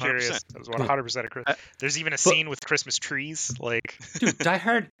guys were curious. 100%. It was 100% a Christmas. There's even a scene with Christmas trees. Like, dude, Die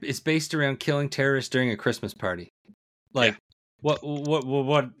Hard is based around killing terrorists during a Christmas party. Like, what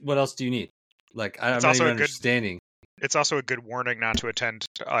else do you need? Like, I'm not even understanding. It's also a good warning not to attend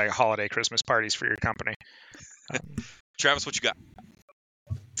holiday Christmas parties for your company. Travis, what you got?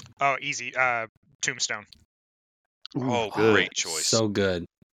 Oh, easy. Tombstone. Oh, great choice. So good.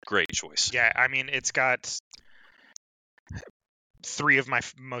 Great choice. Yeah, I mean, it's got three of my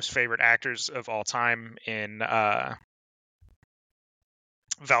most favorite actors of all time in Val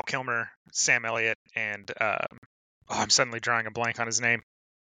Kilmer, Sam Elliott, and I'm suddenly drawing a blank on his name.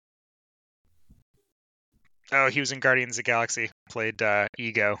 Oh, he was in Guardians of the Galaxy, played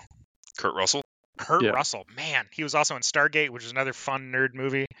Ego. Kurt Russell? Kurt Russell, man. He was also in Stargate, which is another fun nerd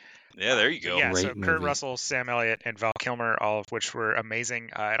movie. Yeah, there you go. Yeah, Great so movie. Kurt Russell, Sam Elliott, and Val Kilmer, all of which were amazing.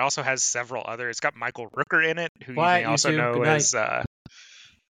 It also has several other. It's got Michael Rooker in it, who you may also know as.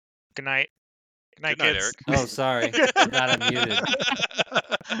 Good night. Good night, kids. Eric. Oh, sorry. Not unmuted.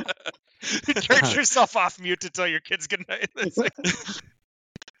 Turn yourself off mute to tell your kids good night.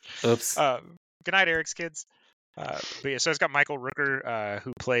 Oops. Good night, Eric's kids. But yeah, so it's got Michael Rooker,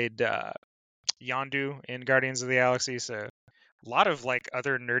 who played Yondu in Guardians of the Galaxy. So a lot of like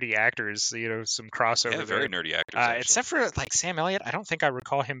other nerdy actors, some crossover. Yeah, very nerdy actors. Except for like Sam Elliott, I don't think I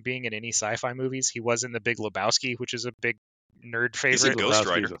recall him being in any sci-fi movies. He was in The Big Lebowski, which is a big nerd favorite. Is it Ghost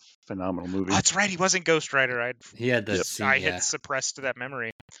Rider? Is a phenomenal movie. Oh, that's right. He wasn't Ghost Rider. He had the I had suppressed that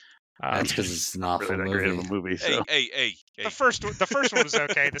memory. That's because it's an awful really movie. Great of a movie. So. Hey. The first one was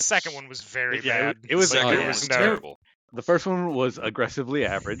okay. The second one was very bad. It was terrible. The first one was aggressively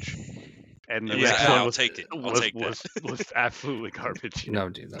average, and the next one was absolutely garbage. No,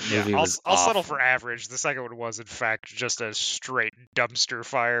 dude, that movie was I'll settle for average. The second one was, in fact, just a straight dumpster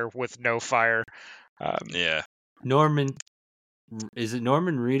fire with no fire. Norman, is it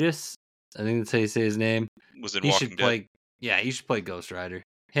Norman Reedus? I think that's how you say his name. Was in Walking Dead. He should play Ghost Rider.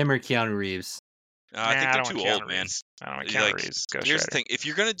 Him or Keanu Reeves. I think they're too old, man. I don't want Keanu Reeves. Here's the thing: if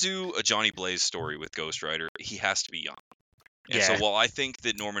you're gonna do a Johnny Blaze story with Ghost Rider, he has to be young. And so while I think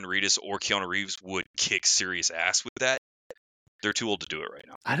that Norman Reedus or Keanu Reeves would kick serious ass with that, they're too old to do it right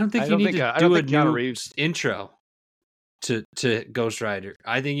now. I don't think you need to do a new Reeves intro to Ghost Rider.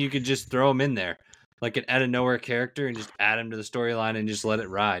 I think you could just throw him in there, like an out of nowhere character, and just add him to the storyline and just let it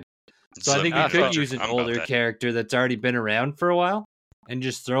ride. So I think you could use an older character that's already been around for a while and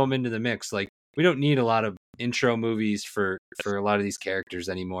just throw him into the mix. Like, we don't need a lot of intro movies for a lot of these characters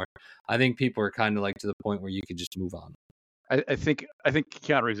anymore. I think people are kind of like to the point where you could just move on. I think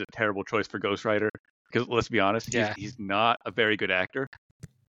Keanu Reeves is a terrible choice for Ghost Rider because, let's be honest, he's not a very good actor.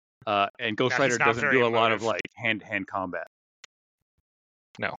 And Ghost Rider doesn't do a lot of like hand-to-hand combat.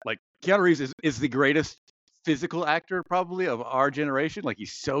 No. Like, Keanu Reeves is the greatest physical actor probably of our generation. Like,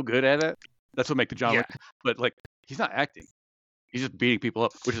 he's so good at it. That's what makes the genre. But like, he's not acting. He's just beating people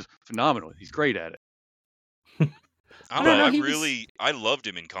up, which is phenomenal. He's great at it. I loved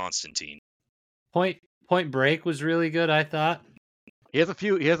him in Constantine. Point Break was really good, I thought. He has a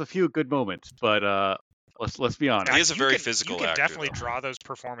few good moments, but let's be honest. He is a very physical actor. You can definitely draw those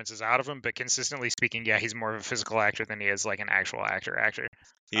performances out of him, but consistently speaking, he's more of a physical actor than he is like an actual actor.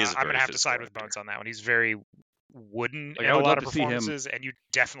 I'm gonna have to side with Bones on that one. He's very wooden in a lot of performances, and you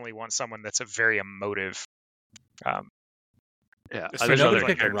definitely want someone that's a very emotive. Nobody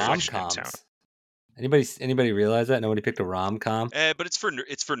picked rom-coms. Anybody realize that? Nobody picked a rom-com? But it's for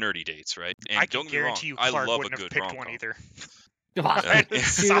nerdy dates, right? And I can guarantee you Clark wouldn't have picked one either.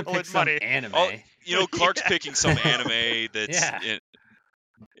 Solid money. Anime. Clark's picking some anime that's...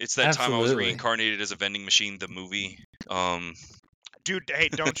 It's that time I was reincarnated as a vending machine, the movie. Dude, hey,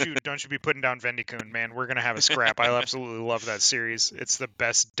 don't you be putting down Vendikun, man. We're gonna have a scrap. I absolutely love that series. It's the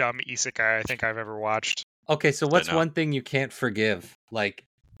best dumb isekai I think I've ever watched. Okay, so what's one thing you can't forgive? Like,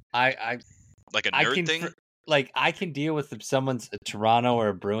 like a nerd thing? I can deal with if someone's a Toronto or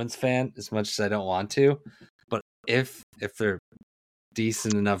a Bruins fan as much as I don't want to, but if they're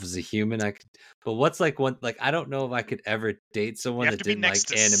decent enough as a human, I could. But what's like one, like, I don't know if I could ever date someone that didn't like anime. You have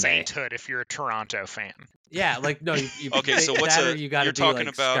to be next to sainthood if you're a Toronto fan. Yeah, like, no, you okay, so what's you gotta be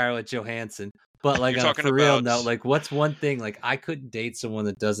like Scarlett Johansson. But like, for real, no, like, what's one thing, like, I couldn't date someone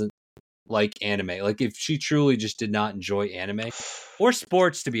that doesn't like anime. Like, if she truly just did not enjoy anime or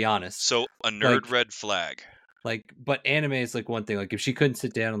sports, to be honest. So a nerd red flag. Like, but anime is like one thing. Like, if she couldn't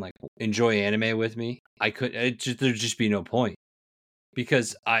sit down and like enjoy anime with me, there'd just be no point.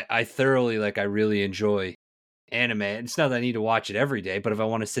 Because I thoroughly, like, I really enjoy anime. It's not that I need to watch it every day, but if I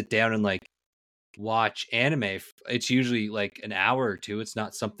want to sit down and like watch anime, it's usually like an hour or two. It's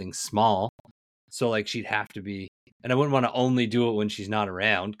not something small. So like, she'd have to be, and I wouldn't want to only do it when she's not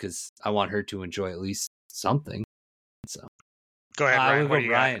around because I want her to enjoy at least something. So go ahead, Ryan. What do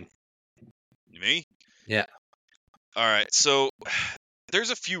you Ryan? Me? Yeah. All right. So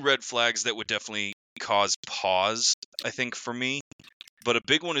there's a few red flags that would definitely cause pause, I think, for me. But a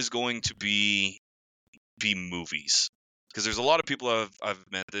big one is going to be movies. Because there's a lot of people I've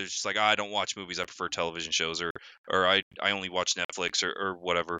met that are just like, I don't watch movies, I prefer television shows, or I only watch Netflix or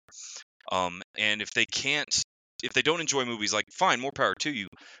whatever. And if they don't enjoy movies, like, fine, more power to you.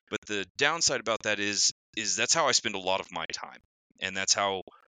 But the downside about that is that's how I spend a lot of my time. And that's how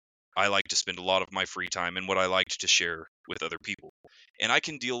I like to spend a lot of my free time and what I like to share with other people. And I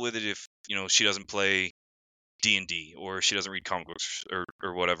can deal with it if, she doesn't play D&D or she doesn't read comic books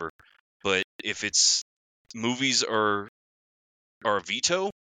or whatever. But if it's movies are a veto,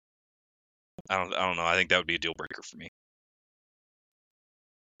 I don't know. I think that would be a deal breaker for me.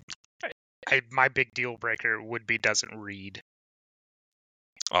 My big deal breaker would be doesn't read.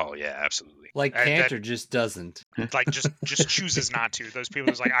 Oh yeah, absolutely. Like Cantor just doesn't. Like just chooses not to. Those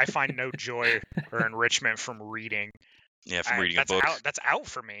people who's like, I find no joy or enrichment from reading. Yeah, from reading a book. That's out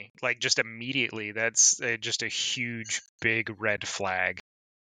for me. Like, just immediately. That's just a huge, big red flag.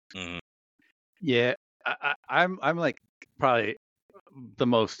 Mm-hmm. Yeah, I'm like probably the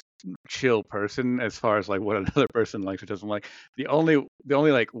most chill person as far as like what another person likes or doesn't like. The only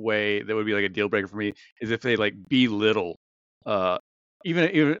like way that would be like a deal breaker for me is if they like belittle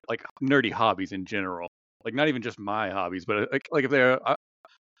even like nerdy hobbies in general, like not even just my hobbies, but like if they're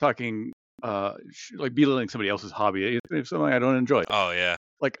talking like belittling somebody else's hobby, it's something I don't enjoy. Oh yeah.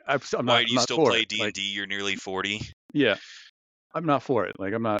 Like I'm Why not, do you still for play it. D&D? Like, you're nearly 40. Yeah, I'm not for it.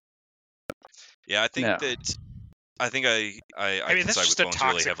 Like I'm not. Yeah, I think No. that. I think I mean, can that's side just with a Bones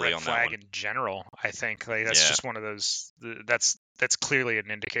really toxic heavily red on that flag one. in general. I think like that's just one of those. That's clearly an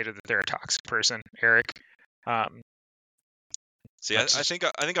indicator that they're a toxic person, Eric. See, I think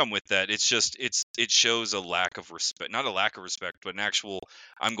I'm with that. It's just it shows a lack of respect, not a lack of respect, but an actual.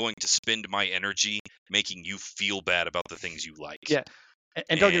 I'm going to spend my energy making you feel bad about the things you like. Yeah,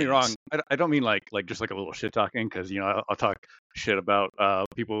 and don't get me wrong, I don't mean like just like a little shit talking, because I'll talk shit about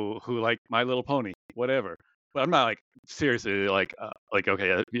people who like My Little Pony, whatever. But I'm not like seriously like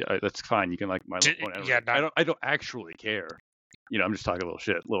okay, yeah, that's fine. You can like My Little Pony. Yeah, I don't actually care. I'm just talking a little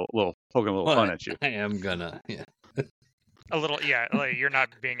shit, little poking a little fun at you. I am gonna, yeah. A little, yeah. Like you're not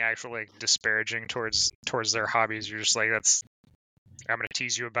being actually disparaging towards their hobbies. You're just like, I'm gonna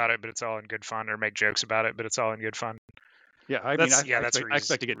tease you about it, but it's all in good fun, or make jokes about it, but it's all in good fun. Yeah, I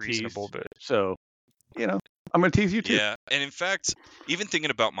expect to get reasonable, teased, but so I'm gonna tease you too. Yeah, and in fact, even thinking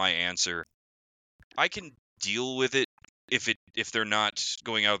about my answer, I can deal with it if they're not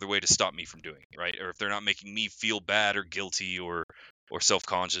going out of their way to stop me from doing it, right? Or if they're not making me feel bad or guilty or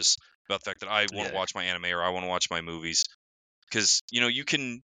self-conscious about the fact that I want to watch my anime or I want to watch my movies. Because you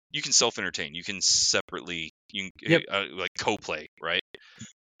can self-entertain, you can separately, like co-play, right?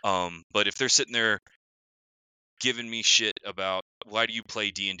 But if they're sitting there giving me shit about why do you play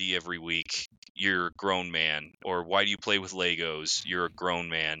D&D every week, you're a grown man, or why do you play with Legos, you're a grown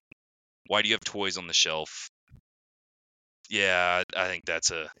man, why do you have toys on the shelf? Yeah, I think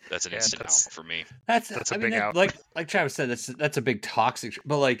that's an instant out for me. That's a big out. Like Travis said, that's a big toxic.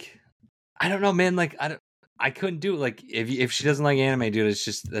 But like, I don't know, man. Like I couldn't do it. Like if she doesn't like anime, dude, it's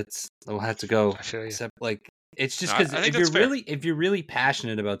just we'll have to go. I feel you. Like it's just because if you're really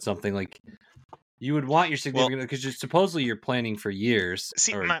passionate about something, like you would want your significant because supposedly you're planning for years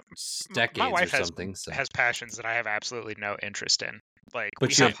or decades my wife or something. Has passions that I have absolutely no interest in. Like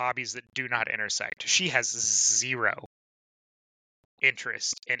we have hobbies that do not intersect. She has zero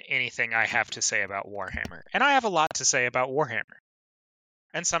interest in anything I have to say about Warhammer, and I have a lot to say about Warhammer.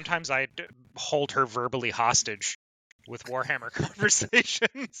 And sometimes I hold her verbally hostage with Warhammer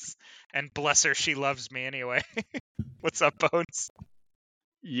conversations. And bless her, she loves me anyway. What's up, Bones?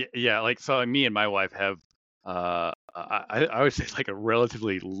 Yeah. Like so, me and my wife have I would say like a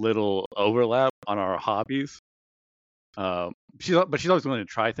relatively little overlap on our hobbies. She's always willing to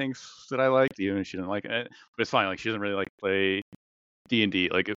try things that I like, even if she doesn't like it. But it's fine. Like she doesn't really like play D&D.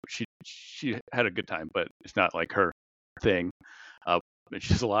 Like she had a good time, but it's not like her thing. It's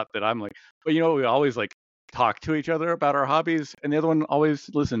just a lot that I'm like. But we always like talk to each other about our hobbies, and the other one always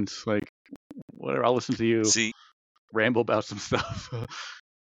listens. Like whatever, I'll listen to you ramble about some stuff.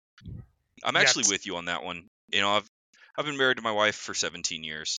 I'm actually with you on that one. I've been married to my wife for 17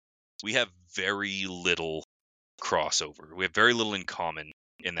 years. We have very little crossover. We have very little in common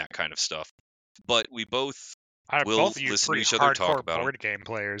in that kind of stuff. But we both will listen to each other talk about board game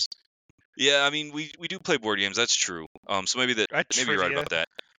players. Yeah, I mean we do play board games. That's true. So maybe you're right about that.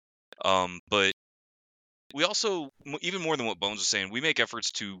 But we also, even more than what Bones was saying, we make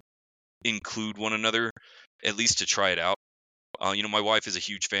efforts to include one another, at least to try it out. My wife is a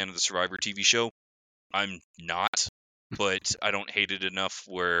huge fan of the Survivor TV show. I'm not, but I don't hate it enough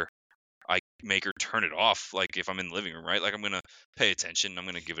where I make her turn it off. Like if I'm in the living room, right? Like I'm gonna pay attention. I'm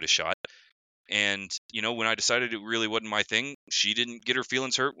gonna give it a shot. And when I decided it really wasn't my thing, she didn't get her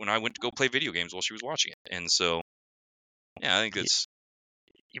feelings hurt when I went to go play video games while she was watching it. And so, yeah, I think that's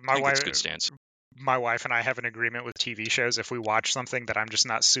a good stance. My wife and I have an agreement with TV shows. If we watch something that I'm just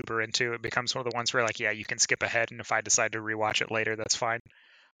not super into, it becomes one of the ones where, like, yeah, you can skip ahead, and if I decide to rewatch it later, that's fine.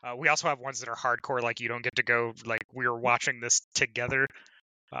 We also have ones that are hardcore, like you don't get to go, like we were watching this together.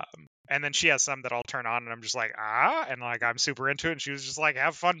 And then she has some that I'll turn on, and I'm just like, and like I'm super into it. And she was just like,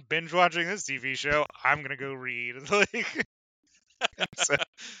 have fun binge watching this TV show. I'm gonna go read.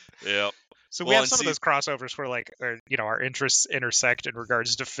 Yeah. So we have some of those crossovers where like, our interests intersect in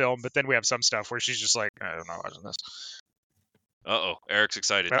regards to film, but then we have some stuff where she's just like, I don't know watching this. Eric's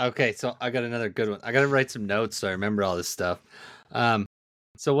excited. Okay, so I got another good one. I got to write some notes so I remember all this stuff.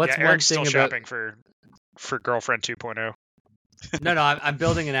 So what's one Eric's thing still about shopping for Girlfriend 2.0? No, I'm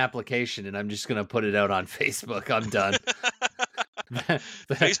building an application and I'm just gonna put it out on Facebook. I'm done.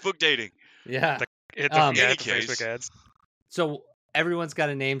 Facebook dating. Yeah. The Facebook ads. So everyone's got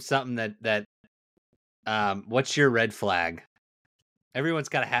to name something that what's your red flag? Everyone's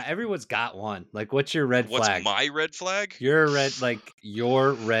got one. Like, what's your red flag? What's my red flag? Your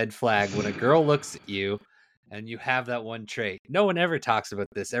red flag when a girl looks at you and you have that one trait. No one ever talks about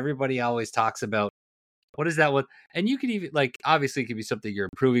this. Everybody always talks about what is that one? And you could even, like, obviously it could be something you're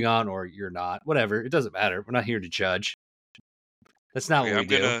improving on or you're not. Whatever. It doesn't matter. We're not here to judge. That's not what we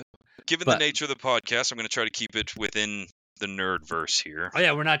do. Given the nature of the podcast, I'm going to try to keep it within the Nerdverse here. Oh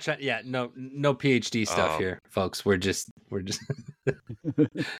yeah, we're not trying. Yeah, no PhD stuff here, folks. We're just.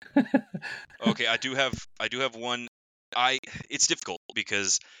 Okay, I do have one. It's difficult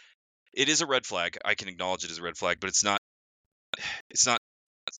because it is a red flag. I can acknowledge it as a red flag, but it's not.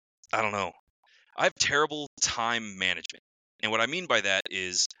 I don't know. I have terrible time management, and what I mean by that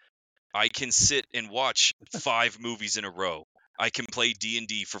is I can sit and watch 5 movies in a row. I can play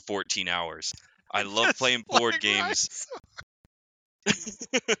D&D for 14 hours. I love playing board games.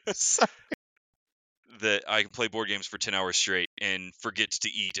 That I can play board games for 10 hours straight and forget to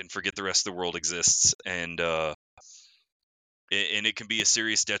eat and forget the rest of the world exists, and it can be a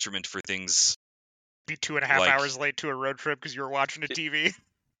serious detriment for things. Be 2.5 hours late to a road trip because you were watching a TV.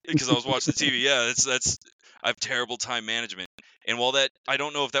 Because I was watching the TV. Yeah, that's. I have terrible time management, and while that I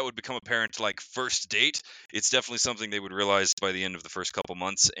don't know if that would become apparent to, like, first date, it's definitely something they would realize by the end of the first couple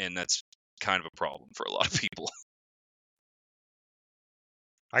months, and that's kind of a problem for a lot of people.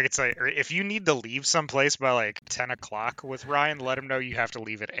 I could say, if you need to leave someplace by like 10 o'clock with Ryan, let him know you have to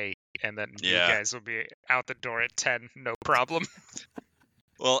leave at 8, and then you guys will be out the door at 10, no problem.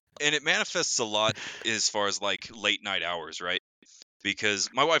 Well, and it manifests a lot as far as, like, late night hours, right? Because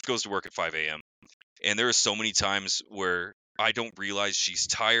my wife goes to work at 5 a.m., and there are so many times where I don't realize she's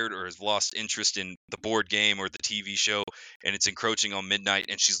tired or has lost interest in the board game or the TV show, and it's encroaching on midnight,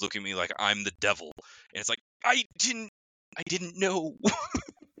 and she's looking at me like I'm the devil. And it's like, I didn't know.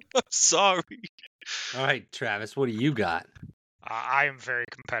 I'm sorry. All right, Travis, what do you got? I am very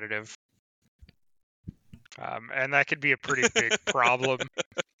competitive. And that could be a pretty big problem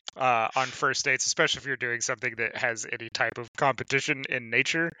on first dates, especially if you're doing something that has any type of competition in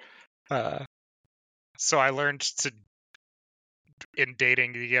nature. So I learned in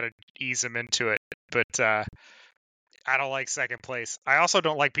dating, you gotta ease them into it. But I don't like second place. I also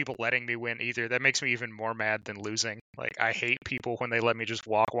don't like people letting me win either. That makes me even more mad than losing. Like, I hate people when they let me just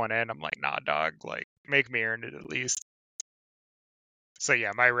walk one in. I'm like, nah, dog. Like, make me earn it at least. So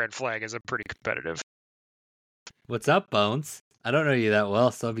yeah, my red flag is I'm pretty competitive. What's up, Bones? I don't know you that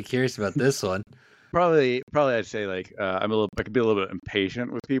well, so I'll be curious about this one. Probably I'd say, like, I could be a little bit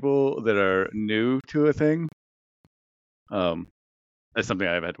impatient with people that are new to a thing. That's something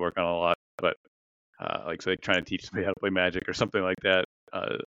I've had to work on a lot, but like, say, trying to teach somebody how to play Magic or something like that,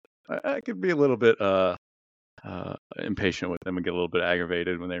 I could be a little bit impatient with them and get a little bit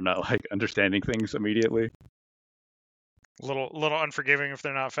aggravated when they're not, like, understanding things immediately. A little unforgiving if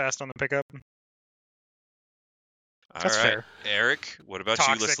they're not fast on the pickup. That's fair. Eric, what about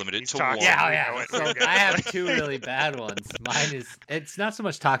you? Let's limit it to one. Yeah. So I have 2 really bad ones. Mine is, it's not so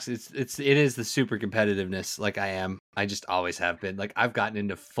much toxic. It is the super competitiveness. Like, I am. I just always have been. Like, I've gotten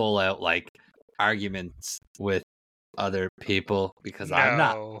into full out, like, arguments with other people because I'm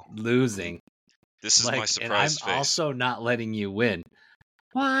not losing. This is my surprise face. I'm also not letting you win.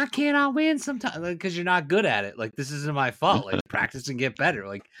 Why can't I win sometimes? Because you're not good at it. Like, this isn't my fault. Like, practice and get better.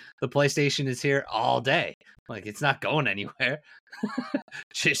 Like, the PlayStation is here all day. Like, it's not going anywhere.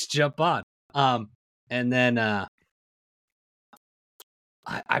 Just jump on. And then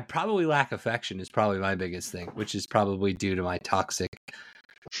I probably lack affection is probably my biggest thing, which is probably due to my toxic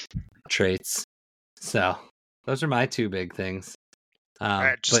traits. So those are my 2 big things. All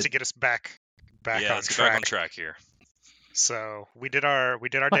right, to get us back on let's track. Get back on track here. So we did our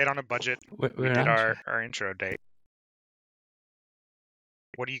date on a budget. We did our intro date.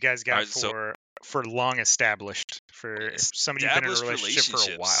 What do you guys got for long established, for somebody who's been in a relationship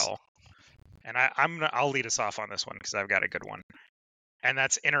for a while? And I'll lead us off on this one because I've got a good one. And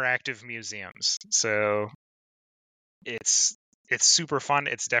that's interactive museums. So it's super fun.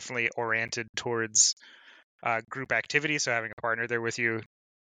 It's definitely oriented towards group activity. So having a partner there with you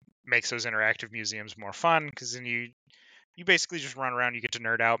makes those interactive museums more fun, because then you basically just run around, you get to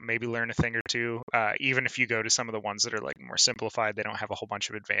nerd out, maybe learn a thing or two. Even if you go to some of the ones that are, like, more simplified, they don't have a whole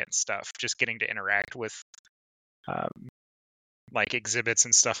bunch of advanced stuff. Just getting to interact with like exhibits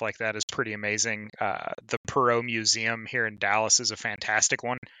and stuff like that is pretty amazing. The Perot Museum here in Dallas is a fantastic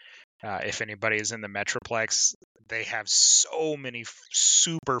one. If anybody is in the Metroplex, they have so many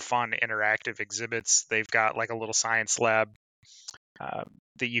super fun interactive exhibits. They've got, like, a little science lab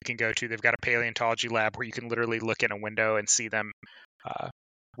that you can go to. They've got a paleontology lab where you can literally look in a window and see them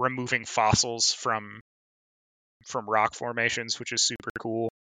removing fossils from rock formations, which is super cool.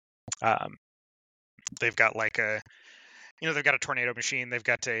 They've got like they've got a tornado machine. They've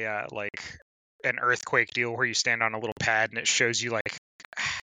got a like an earthquake deal where you stand on a little pad and it shows you like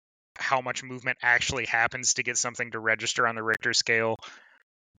how much movement actually happens to get something to register on the Richter scale.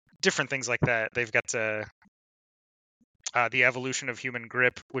 Different things like that. They've got the evolution of human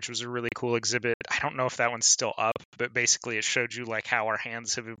grip, which was a really cool exhibit. I don't know if that one's still up, but basically it showed you like how our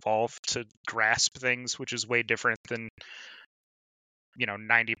hands have evolved to grasp things, which is way different than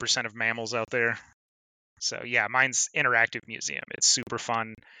 90% of mammals out there. So yeah, mine's interactive museum. It's super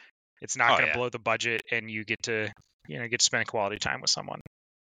fun. It's not going to blow the budget, and you get to spend quality time with someone.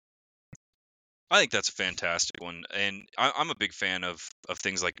 I think that's a fantastic one, and I'm a big fan of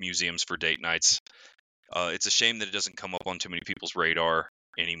things like museums for date nights. It's a shame that it doesn't come up on too many people's radar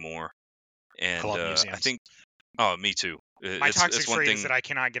anymore. And I love museums. I think, oh, me too. My toxic trait is that I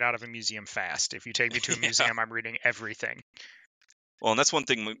cannot get out of a museum fast. If you take me to a museum, I'm reading everything. Well, and that's one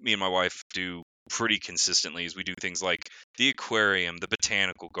thing me and my wife do pretty consistently is we do things like the aquarium, the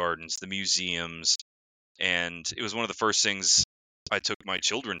botanical gardens, the museums, and it was one of the first things I took my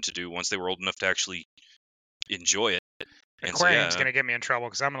children to do once they were old enough to actually enjoy it. Aquarium's gonna get me in trouble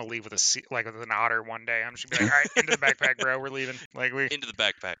because I'm gonna leave with with an otter one day. I'm just gonna be like, all right, into the backpack, bro. We're leaving. Into the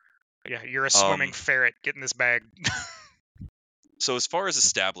backpack. Yeah, you're a swimming ferret. Get in this bag. So as far as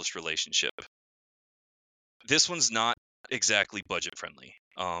established relationship, this one's not exactly budget friendly.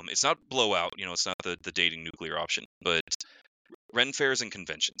 It's not blowout. It's not the dating nuclear option, but Ren fairs and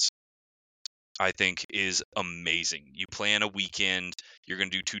conventions, I think, is amazing. You plan a weekend. You're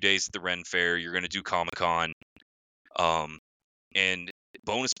going to do 2 days at the Ren Fair. You're going to do Comic-Con. And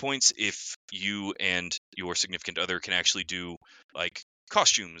bonus points if you and your significant other can actually do like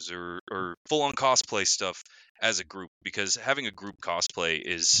costumes or full-on cosplay stuff as a group, because having a group cosplay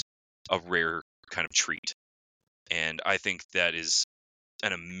is a rare kind of treat. And I think that is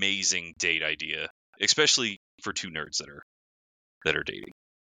an amazing date idea, especially for two nerds that are dating.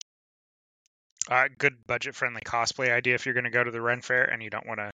 Good budget-friendly cosplay idea if you're going to go to the Ren Fair and you don't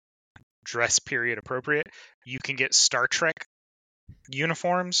want to dress period appropriate. You can get Star Trek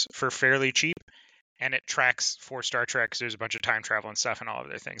uniforms for fairly cheap, and it tracks for Star Trek because there's a bunch of time travel and stuff and all of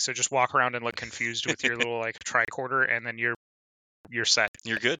their things. So just walk around and look confused with your little like tricorder, and then you're set.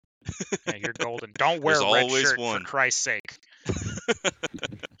 You're good. Yeah, you're golden. Don't wear a red shirt for Christ's sake.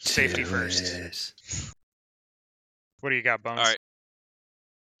 Safety first. What do you got, Bones? All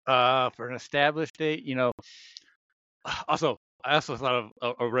right. For an established date, Also, I also thought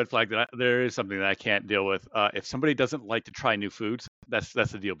of a red flag that there is something that I can't deal with. If somebody doesn't like to try new foods, that's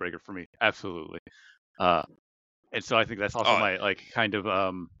a deal breaker for me. Absolutely. And so I think that's also my like kind of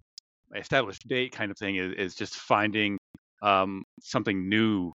my established date kind of thing is just finding something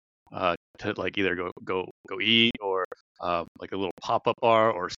new to like either go eat or like a little pop-up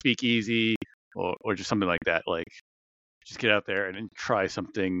bar or speakeasy or just something like that. Like just get out there and then try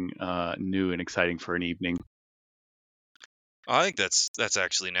something new and exciting for an evening. I think that's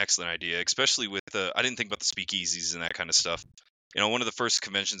actually an excellent idea, especially with I didn't think about the speakeasies and that kind of stuff. One of the first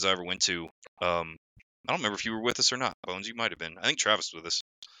conventions I ever went to, I don't remember if you were with us or not, Bones. You might have been. I think Travis was with us.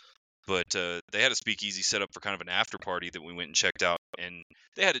 But they had a speakeasy set up for kind of an after party that we went and checked out, and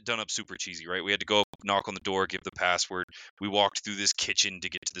they had it done up super cheesy, right? We had to go knock on the door, give the password. We walked through this kitchen to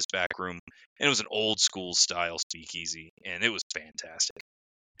get to this back room, and it was an old school style speakeasy, and it was fantastic.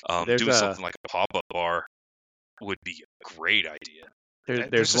 Doing something like a pop-up bar would be a great idea.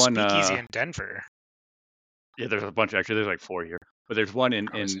 There's one speakeasy in Denver. Yeah, there's a bunch actually. There's like 4 here, but there's one in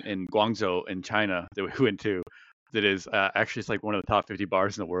Guangzhou in China that we went to. That is actually it's like one of the top 50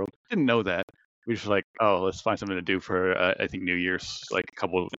 bars in the world. Didn't know that. We just like, oh, let's find something to do for I think New Year's, like a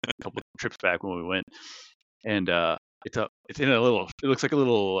couple trips back when we went. And it's in a little, it looks like a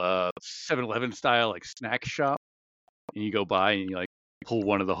little 7-Eleven style like snack shop. And you go by and you like pull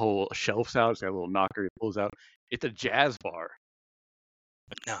one of the whole shelves out. It's got a little knocker. It pulls out. It's a jazz bar.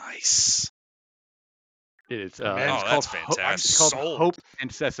 Nice. It's that's fantastic. It's called Hope and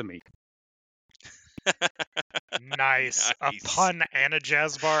Sesame. Nice. A pun and a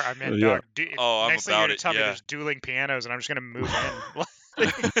jazz bar. I'm in, dog. Next thing you're gonna tell me there's dueling pianos, and I'm just gonna move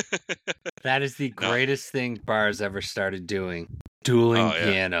in. That is the greatest thing bars ever started doing. Dueling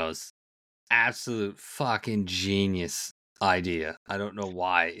pianos. Absolute fucking genius idea. I don't know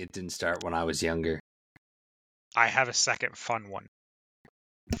why it didn't start when I was younger. I have a second fun one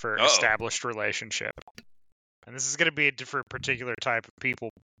for established relationship. And this is going to be a different particular type of people,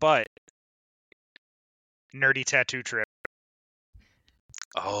 but nerdy tattoo trip.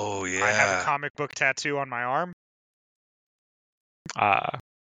 Oh, yeah. I have a comic book tattoo on my arm.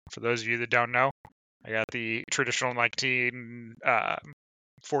 For those of you that don't know, I got the traditional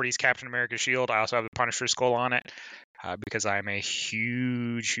 1940s Captain America shield. I also have the Punisher skull on it because I'm a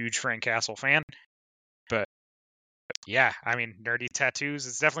huge Frank Castle fan. But yeah, I mean, nerdy tattoos,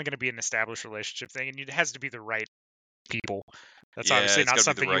 it's definitely going to be an established relationship thing, and it has to be the right people. That's obviously not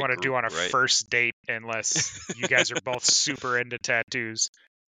something you want to do on a first date unless you guys are both super into tattoos.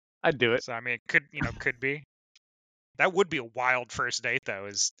 I'd do it. So I mean, it could be. That would be a wild first date, though.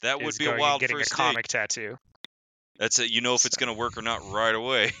 Getting a comic tattoo. That's it. You know if it's going to work or not right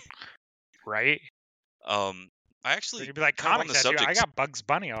away. Right. I actually you'd be like, comic tattoo. I got Bugs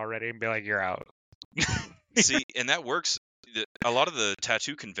Bunny already, and be like, you're out. See, and that works. A lot of the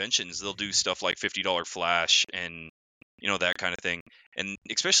tattoo conventions, they'll do stuff like $50 flash and that kind of thing. And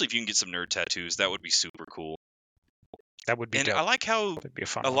especially if you can get some nerd tattoos, that would be super cool. That would be dope. I like how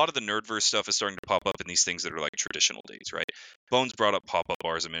a lot of the Nerdverse stuff is starting to pop up in these things that are like traditional dates, right? Bones brought up pop-up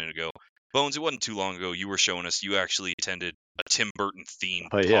bars a minute ago. Bones, it wasn't too long ago you were showing us you actually attended a Tim Burton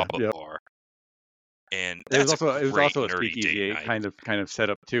themed pop-up bar. And it was also a speakeasy kind of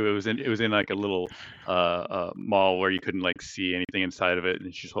setup too. It was in like a little mall where you couldn't like see anything inside of it, and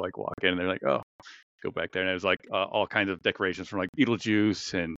you just like walk in and they're like, oh, go back there, and it was like all kinds of decorations from like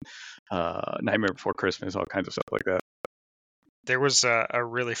Beetlejuice and Nightmare Before Christmas, all kinds of stuff like that. There was a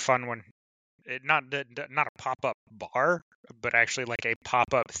really fun one, not a pop-up bar, but actually like a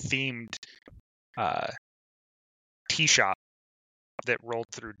pop-up themed tea shop that rolled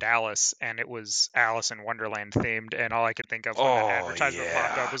through Dallas, and it was Alice in Wonderland themed, and all I could think of when that advertisement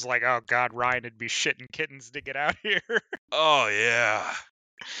popped up was like, oh god, Ryan would be shitting kittens to get out here. Oh yeah,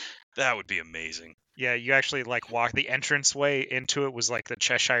 that would be amazing. Yeah, you actually like walk the entranceway into it was like the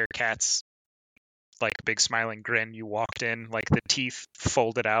Cheshire Cat's like big smiling grin. You walked in, like the teeth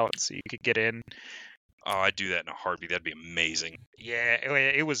folded out so you could get in. Oh, I'd do that in a heartbeat. That'd be amazing. Yeah,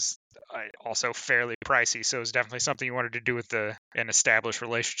 it was also fairly pricey, so it was definitely something you wanted to do with an established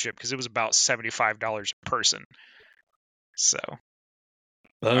relationship because it was about $75 a person. So,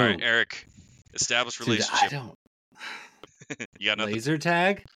 all right, Eric, established relationship. Dude, I don't. You got nothing? Laser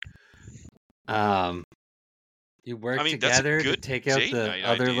tag. You work together to take out the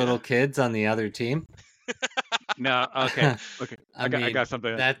other little kids on the other team. No, okay. I got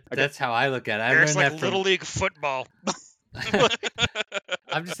something. That's how I look at it. It's like Little League football.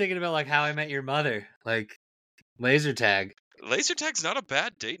 I'm just thinking about like How I Met Your Mother, like laser tag. Laser tag's not a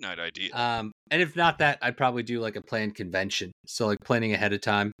bad date night idea. And if not that, I'd probably do like a planned convention. So like planning ahead of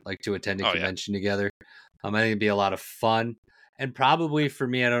time, like to attend a convention together. I think it'd be a lot of fun. And probably for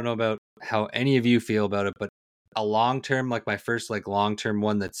me, I don't know about how any of you feel about it, but a long term, like my first like long term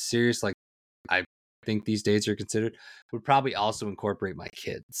one that's serious, like I think these dates are considered, would probably also incorporate my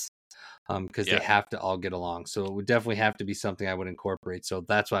kids. Because they have to all get along. So it would definitely have to be something I would incorporate. So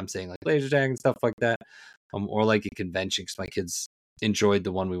that's why I'm saying like laser tag and stuff like that. Or like a convention because my kids enjoyed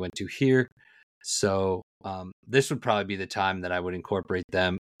the one we went to here. So this would probably be the time that I would incorporate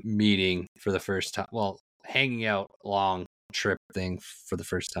them meeting for the first time. Well, hanging out long trip thing for the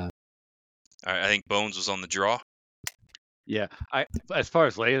first time. All right, I think Bones was on the draw. Yeah, as far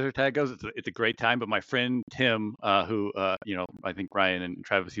as laser tag goes, it's a great time. But my friend Tim, who I think Ryan and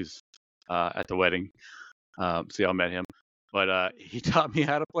Travis, he was at the wedding, so y'all met him. But he taught me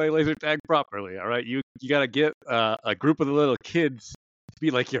how to play laser tag properly. All right, you got to get a group of the little kids to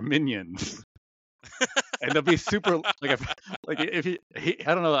be like your minions, and they'll be super if he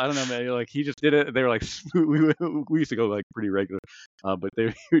I don't know, man. Like he just did it. They were like we used to go like pretty regular, but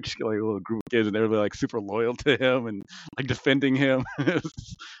they would just get like a little group of kids, and they were like super loyal to him and like defending him.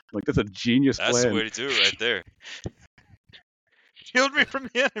 Like that's a genius plan. That's the way to do it right there. Shield me from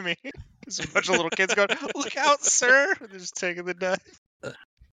the enemy. There's a bunch of little kids going, look out, sir. They're just taking the death.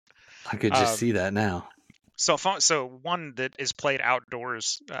 I could just see that now. So one that is played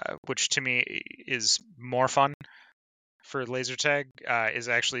outdoors, which to me is more fun for laser tag, is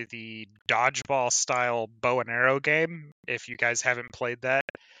actually the dodgeball style bow and arrow game. If you guys haven't played that,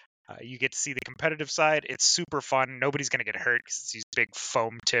 you get to see the competitive side. It's super fun. Nobody's going to get hurt because it's these big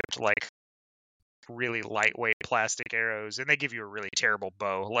foam tipped, like really lightweight plastic arrows, and they give you a really terrible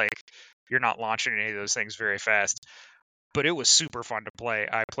bow. Like you're not launching any of those things very fast. But it was super fun to play.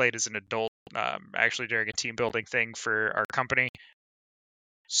 I played as an adult, actually during a team building thing for our company.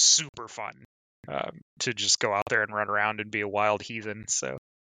 Super fun to just go out there and run around and be a wild heathen. So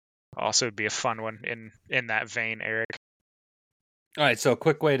also it'd be a fun one in that vein, Eric. All right, so a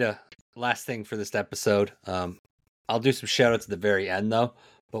quick way to last thing for this episode. I'll do some shout outs at the very end though.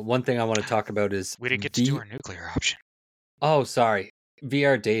 But one thing I want to talk about is we didn't get to do our nuclear option. Oh, sorry.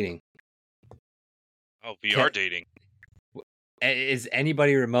 VR dating. Oh, VR dating. is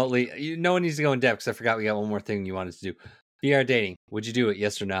anybody remotely? No one needs to go in depth because I forgot we got one more thing you wanted to do. VR dating. Would you do it?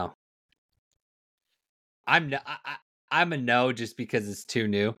 Yes or no? I'm a no just because it's too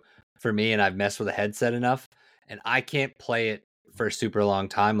new for me, and I've messed with a headset enough, and I can't play it for a super long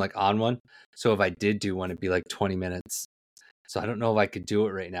time, like on one. So if I did do one, it'd be like 20 minutes. So I don't know if I could do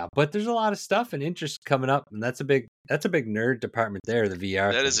it right now. But there's a lot of stuff and interest coming up, and that's a big nerd department there, the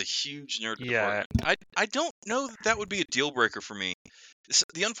VR. That is a huge nerd department. I don't know that would be a deal breaker for me.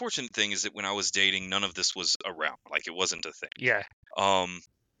 The unfortunate thing is that when I was dating, none of this was around. Like, it wasn't a thing. Yeah.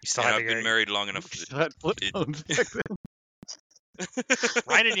 You still I've been married long enough.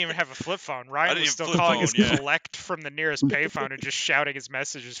 Ryan didn't even have a flip phone. Ryan was still calling his collect from the nearest payphone and just shouting his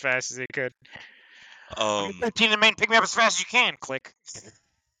message as fast as he could. 13 the main, pick me up as fast as you can. Click.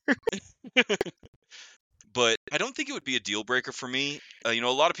 But I don't think it would be a deal breaker for me. A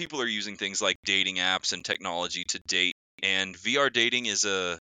lot of people are using things like dating apps and technology to date, and VR dating is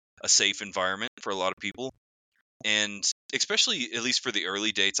a safe environment for a lot of people. And especially, at least for the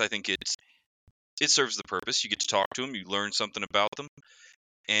early dates, I think it serves the purpose. You get to talk to them, you learn something about them,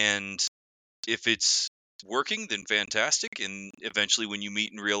 and if it's working, then fantastic. And eventually, when you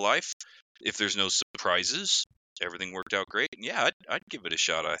meet in real life, if there's no surprises, everything worked out great. And yeah, I'd give it a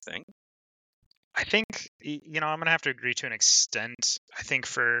shot, I think. I think, I'm going to have to agree to an extent. I think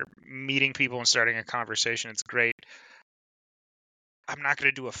for meeting people and starting a conversation, it's great. I'm not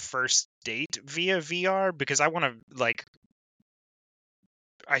going to do a first date via VR because I want to,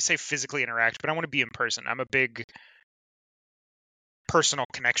 I say physically interact, but I want to be in person. I'm a big personal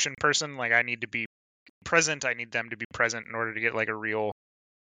connection person. Like, I need to be present. I need them to be present in order to get, a real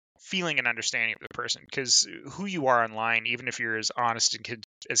feeling and understanding of the person. Because who you are online, even if you're as honest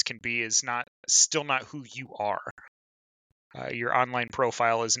as can be, is still not who you are. Your online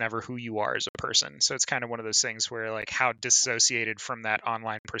profile is never who you are as a person. So it's kind of one of those things where, how disassociated from that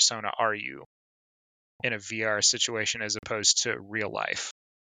online persona are you in a VR situation as opposed to real life?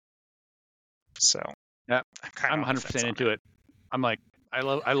 So yeah, I'm 100% into it. I'm like, I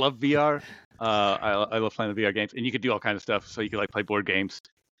love VR. I love playing the VR games, and you could do all kinds of stuff. So you could play board games.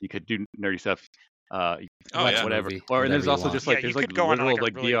 You could do nerdy stuff. Whatever. And there's also just there's literal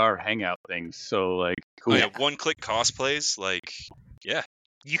VR hangout things. So cool. Yeah, one-click cosplays. Yeah.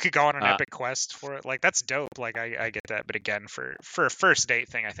 You could go on an epic quest for it. That's dope. I get that. But again, for a first date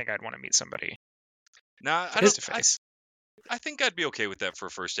thing, I think I'd want to meet somebody. Nah, face to face. I think I'd be okay with that for a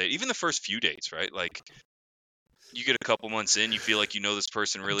first date. Even the first few dates, right? You get a couple months in, you feel like you know this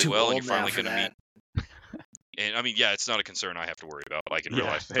person really well, and you're finally going to meet. And I mean, yeah, it's not a concern I have to worry about, in real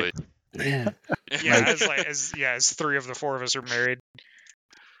life. But as 3 of the 4 of us are married.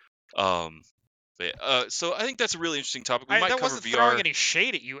 So I think that's a really interesting topic. We might cover wasn't VR. Throwing any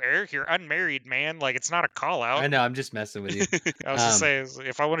shade at you, Eric. You're unmarried, man. It's not a call out. I know. I'm just messing with you. I was just saying,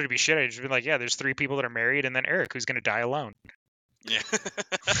 if I wanted to be shit, I'd just be like, yeah, there's 3 people that are married, and then Eric, who's going to die alone. Yeah.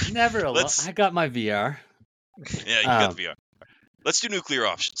 Never alone. I got my VR. Yeah, you got the VR. Let's do nuclear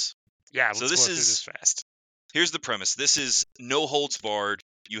options. Yeah, let's go through this fast. Here's the premise. This is no holds barred.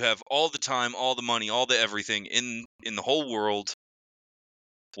 You have all the time, all the money, all the everything in the whole world.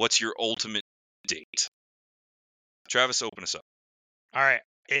 What's your ultimate date? Travis, open us up. All right.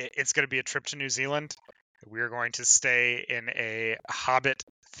 It's going to be a trip to New Zealand. We're going to stay in a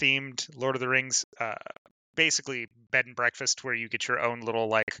Hobbit-themed Lord of the Rings, basically bed and breakfast where you get your own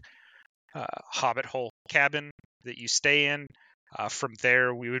little, Hobbit hole cabin that you stay in. From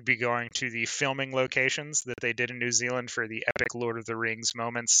there, we would be going to the filming locations that they did in New Zealand for the epic Lord of the Rings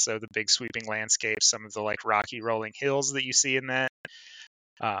moments. So the big sweeping landscapes, some of the rocky rolling hills that you see in that,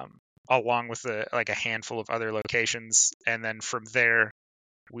 along with a handful of other locations. And then from there,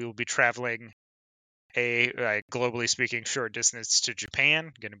 we will be traveling a globally speaking short distance to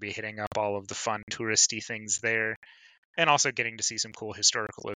Japan. Going to be hitting up all of the fun touristy things there. And also getting to see some cool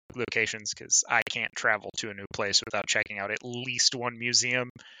historical locations because I can't travel to a new place without checking out at least one museum.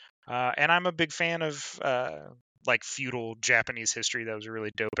 And I'm a big fan of feudal Japanese history. That was a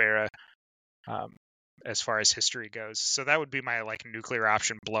really dope era as far as history goes. So that would be my nuclear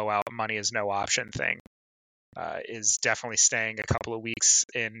option blowout, money is no option thing. Is definitely staying a couple of weeks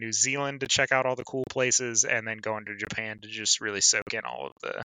in New Zealand to check out all the cool places and then going to Japan to just really soak in all of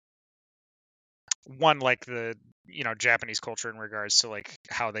the Japanese culture in regards to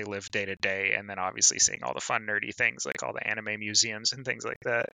how they live day to day, and then obviously seeing all the fun nerdy things like all the anime museums and things like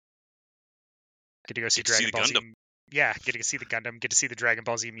that. Get to go see Dragon Ball Z. Yeah, get to see the Gundam. Get to see the Dragon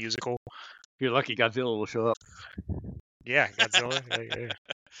Ball Z musical. If you're lucky, Godzilla will show up. Yeah, Godzilla. Yeah.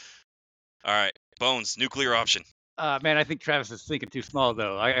 All right, Bones, nuclear option. Man, I think Travis is thinking too small,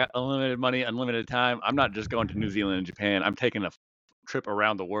 though. I got unlimited money, unlimited time. I'm not just going to New Zealand and Japan. I'm taking a trip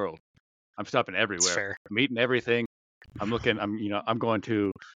around the world. I'm stopping everywhere. Fair. I'm eating everything. I'm going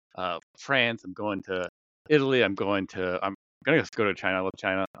to France. I'm going to Italy. I'm going to go to China. I love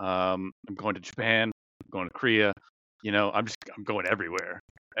China. I'm going to Japan. I'm going to Korea. I'm going everywhere.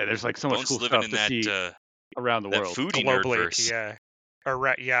 And there's like so much cool stuff to see around the world. Foodie globally, Nerdverse. yeah.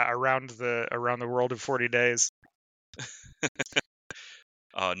 Around the world in 40 days.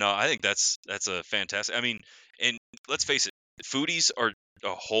 No, I think that's a fantastic. I mean, and let's face it, foodies are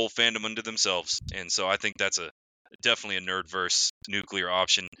a whole fandom unto themselves, and so I think that's definitely a Nerdverse nuclear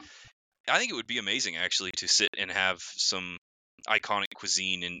option. I think it would be amazing actually to sit and have some iconic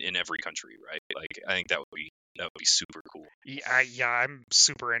cuisine in every country, right? Like I think that would be super cool. Yeah, I'm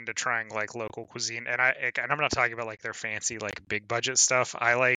super into trying like local cuisine, and I'm not talking about like their fancy like big budget stuff.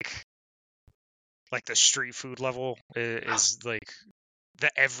 I like the street food level is like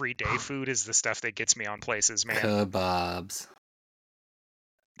the everyday food is the stuff that gets me on places, man. Kebabs.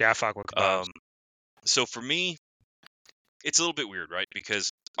 Yeah, I fuck with kebabs. So for me, it's a little bit weird, right? Because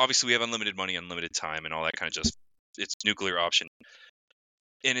obviously we have unlimited money, unlimited time, and all that kind of just it's nuclear option.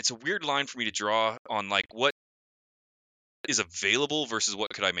 And it's a weird line for me to draw on like what is available versus what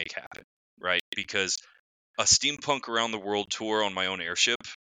could I make happen, right? Because a steampunk around the world tour on my own airship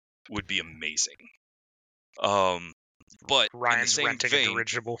would be amazing. But Ryan's in the renting same vein, a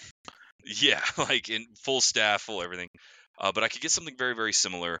dirigible. Yeah, like in full staff, full everything. But I could get something very, very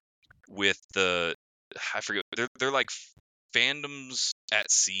similar with I forget, they're like fandoms at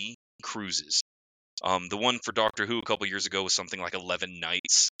sea cruises. The one for Doctor Who a couple years ago was something like 11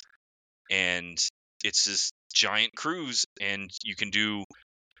 nights, and it's this giant cruise, and you can do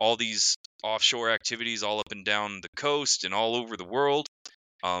all these offshore activities all up and down the coast and all over the world.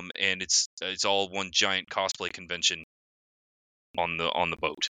 And it's all one giant cosplay convention on the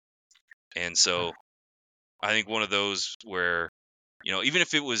boat. And so I think one of those where, even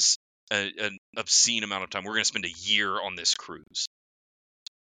if it was an obscene amount of time, we're going to spend a year on this cruise,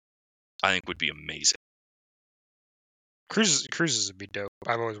 I think would be amazing. Cruises would be dope.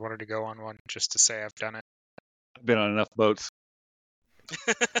 I've always wanted to go on one just to say I've done it. I've been on enough boats.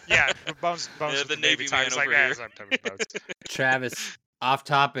 Yeah, Bones the Navy man over like, here. Boats. Travis, off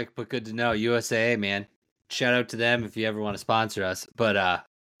topic, but good to know. USAA, man. Shout out to them if you ever want to sponsor us. But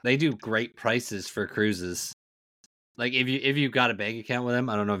they do great prices for cruises. Like if you got a bank account with them,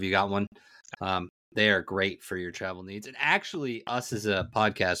 I don't know if you got one. They are great for your travel needs. And actually, us as a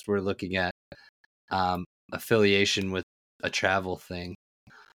podcast, we're looking at affiliation with a travel thing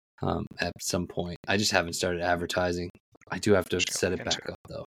at some point. I just haven't started advertising. I do have to set it back up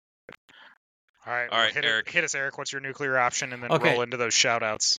though. All right, Eric. Hit us, Eric. What's your nuclear option, and then Okay. roll into those shout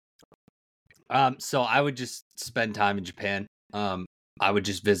outs. So I would just spend time in Japan. I would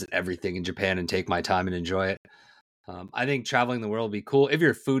just visit everything in Japan and take my time and enjoy it. I think traveling the world would be cool. If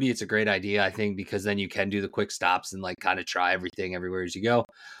you're a foodie, it's a great idea, I think, because then you can do the quick stops and like kind of try everything everywhere as you go.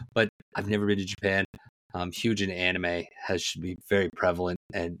 But I've never been to Japan. Huge in anime, should be very prevalent,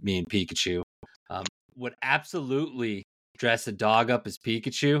 and me and Pikachu would absolutely dress a dog up as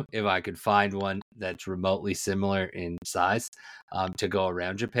Pikachu if I could find one that's remotely similar in size to go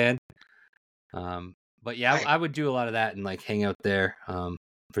around Japan. But yeah, I would do a lot of that and like hang out there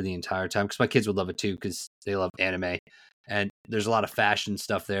for the entire time, because my kids would love it too, because they love anime, and there's a lot of fashion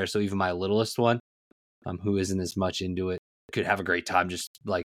stuff there. So even my littlest one, who isn't as much into it, could have a great time just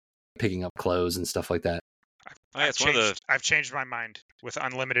like picking up clothes and stuff like that. I've changed my mind. With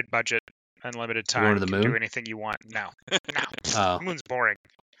unlimited budget, unlimited time, going to the moon? do anything you want. No. Oh. The moon's boring.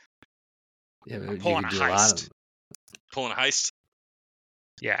 Yeah, I'm pulling a heist. Pulling a heist?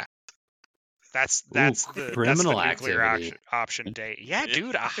 Yeah. That's the criminal nuclear option date. Yeah,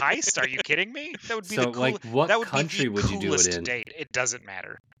 dude, a heist? Are you kidding me? That would be so, the coolest. like, what that would country be the would you do it in? Date. It doesn't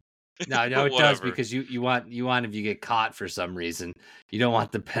matter. No, it does, because you want if you get caught for some reason, you don't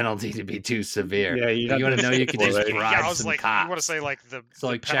want the penalty to be too severe. Yeah, you want to know you can just bribe I was some like, cops. You want to say like the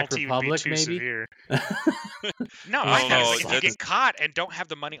like penalty Czech Republic, would be too maybe? severe. No, if you get caught and don't have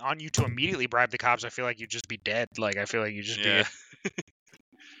the money on you to immediately bribe the cops, I feel like you'd just be dead. Like I feel like you just be.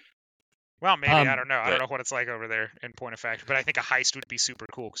 Well, maybe I don't know. I don't know what it's like over there. In point of fact, but I think a heist would be super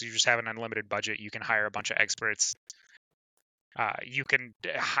cool because you just have an unlimited budget. You can hire a bunch of experts. You can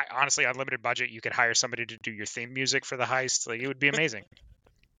honestly, unlimited budget. You could hire somebody to do your theme music for the heist. Like it would be amazing.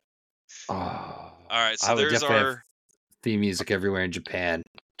 All right, so I would there's definitely our have theme music everywhere in Japan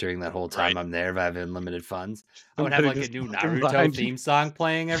during that whole time I'm there. If I have unlimited funds, I would have like a new Naruto theme song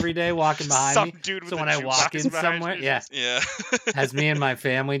playing every day, walking behind me. Dude with so when I walk in somewhere, yeah, has me and my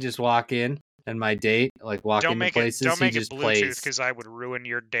family just walk in, and my date like walk into places, don't make he just it Bluetooth plays. because I would ruin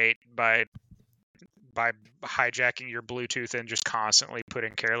your date by hijacking your Bluetooth and just constantly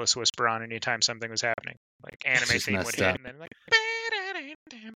putting Careless Whisper on anytime something was happening. Like anime theme would hit, and then like.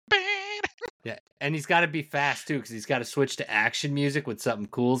 Yeah, and he's got to be fast too, because he's got to switch to action music with something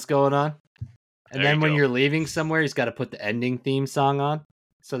cool's going on. And then when you're leaving somewhere, he's got to put the ending theme song on.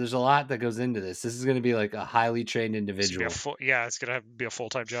 So there's a lot that goes into this. This is going to be like a highly trained individual. It's going to be a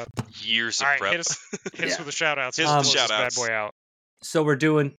full-time job. Years of prep. Hit us with the shout-outs. Here's the shout-outs. Bad boy out. So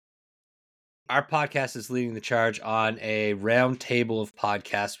our podcast is leading the charge on a round table of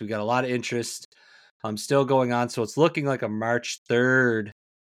podcasts. We got a lot of interest still going on. So it's looking like a March 3rd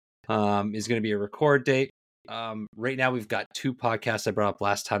is going to be a record date. Right now we've got 2 podcasts I brought up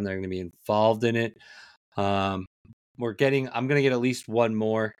last time that are going to be involved in it. I'm going to get at least one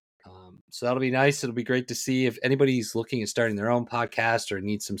more. So that'll be nice. It'll be great to see if anybody's looking at starting their own podcast or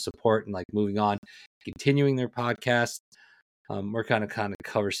needs some support and like moving on, continuing their podcast. We're kind of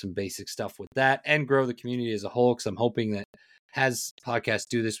cover some basic stuff with that and grow the community as a whole. Cause I'm hoping that as podcasts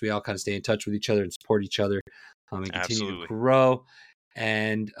do this, we all kind of stay in touch with each other and support each other and continue to grow.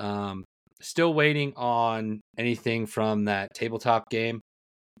 And, still waiting on anything from that tabletop game.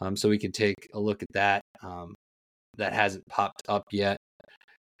 So we can take a look at that. That hasn't popped up yet.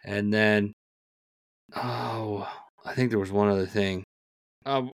 And then, I think there was one other thing.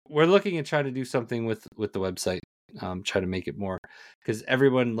 We're looking at trying to do something with the website. Try to make it more, because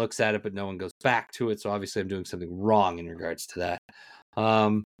everyone looks at it, but no one goes back to it. So obviously I'm doing something wrong in regards to that.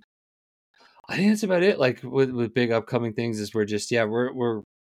 I think that's about it. Like with big upcoming things is we're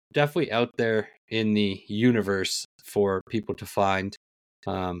definitely out there in the universe for people to find.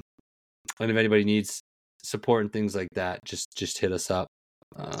 And if anybody needs support and things like that, just hit us up.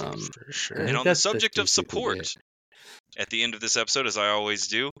 For sure. And on the subject of support, at the end of this episode, as I always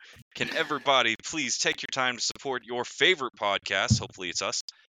do, can everybody please take your time to support your favorite podcast, hopefully it's us,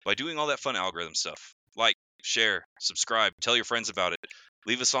 by doing all that fun algorithm stuff. Like, share, subscribe, tell your friends about it,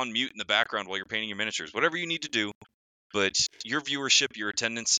 leave us on mute in the background while you're painting your miniatures, whatever you need to do. But your viewership, your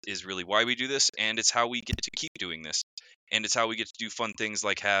attendance is really why we do this, and it's how we get to keep doing this. And it's how we get to do fun things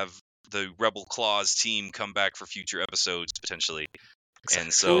like have the Rebel Claws team come back for future episodes, potentially. Exactly.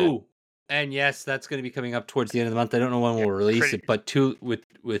 And so... Ooh. And yes, that's going to be coming up towards the end of the month. I don't know when we'll release it, but too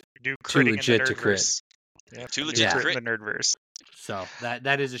legit to crit. Yeah, too legit to crit. In the Nerdverse. So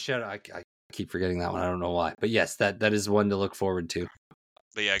that is a shout out. I keep forgetting that one. I don't know why. But yes, that is one to look forward to.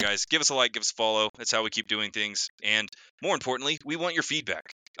 But yeah, guys, give us a like, give us a follow. That's how we keep doing things. And more importantly, we want your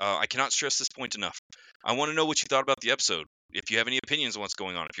feedback. I cannot stress this point enough. I want to know what you thought about the episode. If you have any opinions on what's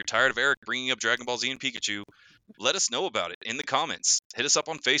going on, if you're tired of Eric bringing up Dragon Ball Z and Pikachu, let us know about it in the comments. Hit us up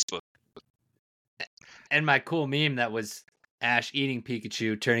on Facebook. And my cool meme that was Ash eating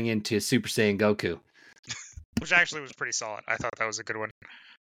Pikachu turning into Super Saiyan Goku. Which actually was pretty solid. I thought that was a good one.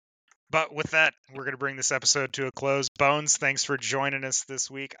 But with that, we're going to bring this episode to a close. Bones, thanks for joining us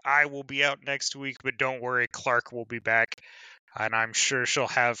this week. I will be out next week, but don't worry, Clark will be back. And I'm sure she'll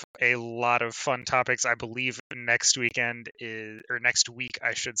have a lot of fun topics. I believe next week,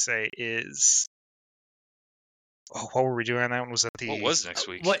 I should say, is... Oh, what were we doing on that one? Was it the... What was next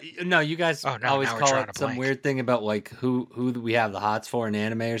week? What? No, you guys always call it some weird thing about like who we have the hots for in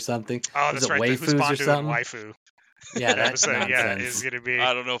anime or something. Oh, that's right. Who's Bandu and Waifu? Yeah, that's nonsense. Yeah, is going to be...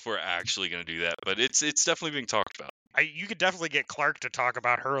 I don't know if we're actually going to do that, but it's definitely being talked about. You could definitely get Clark to talk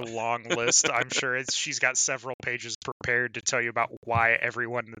about her long list. I'm sure she's got several pages prepared to tell you about why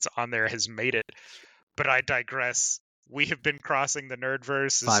everyone that's on there has made it. But I digress. We have been crossing the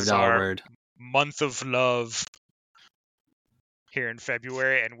Nerdverse. This is our word. Month of love here in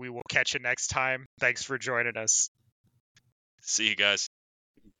February, and we will catch you next time. Thanks for joining us. See you guys.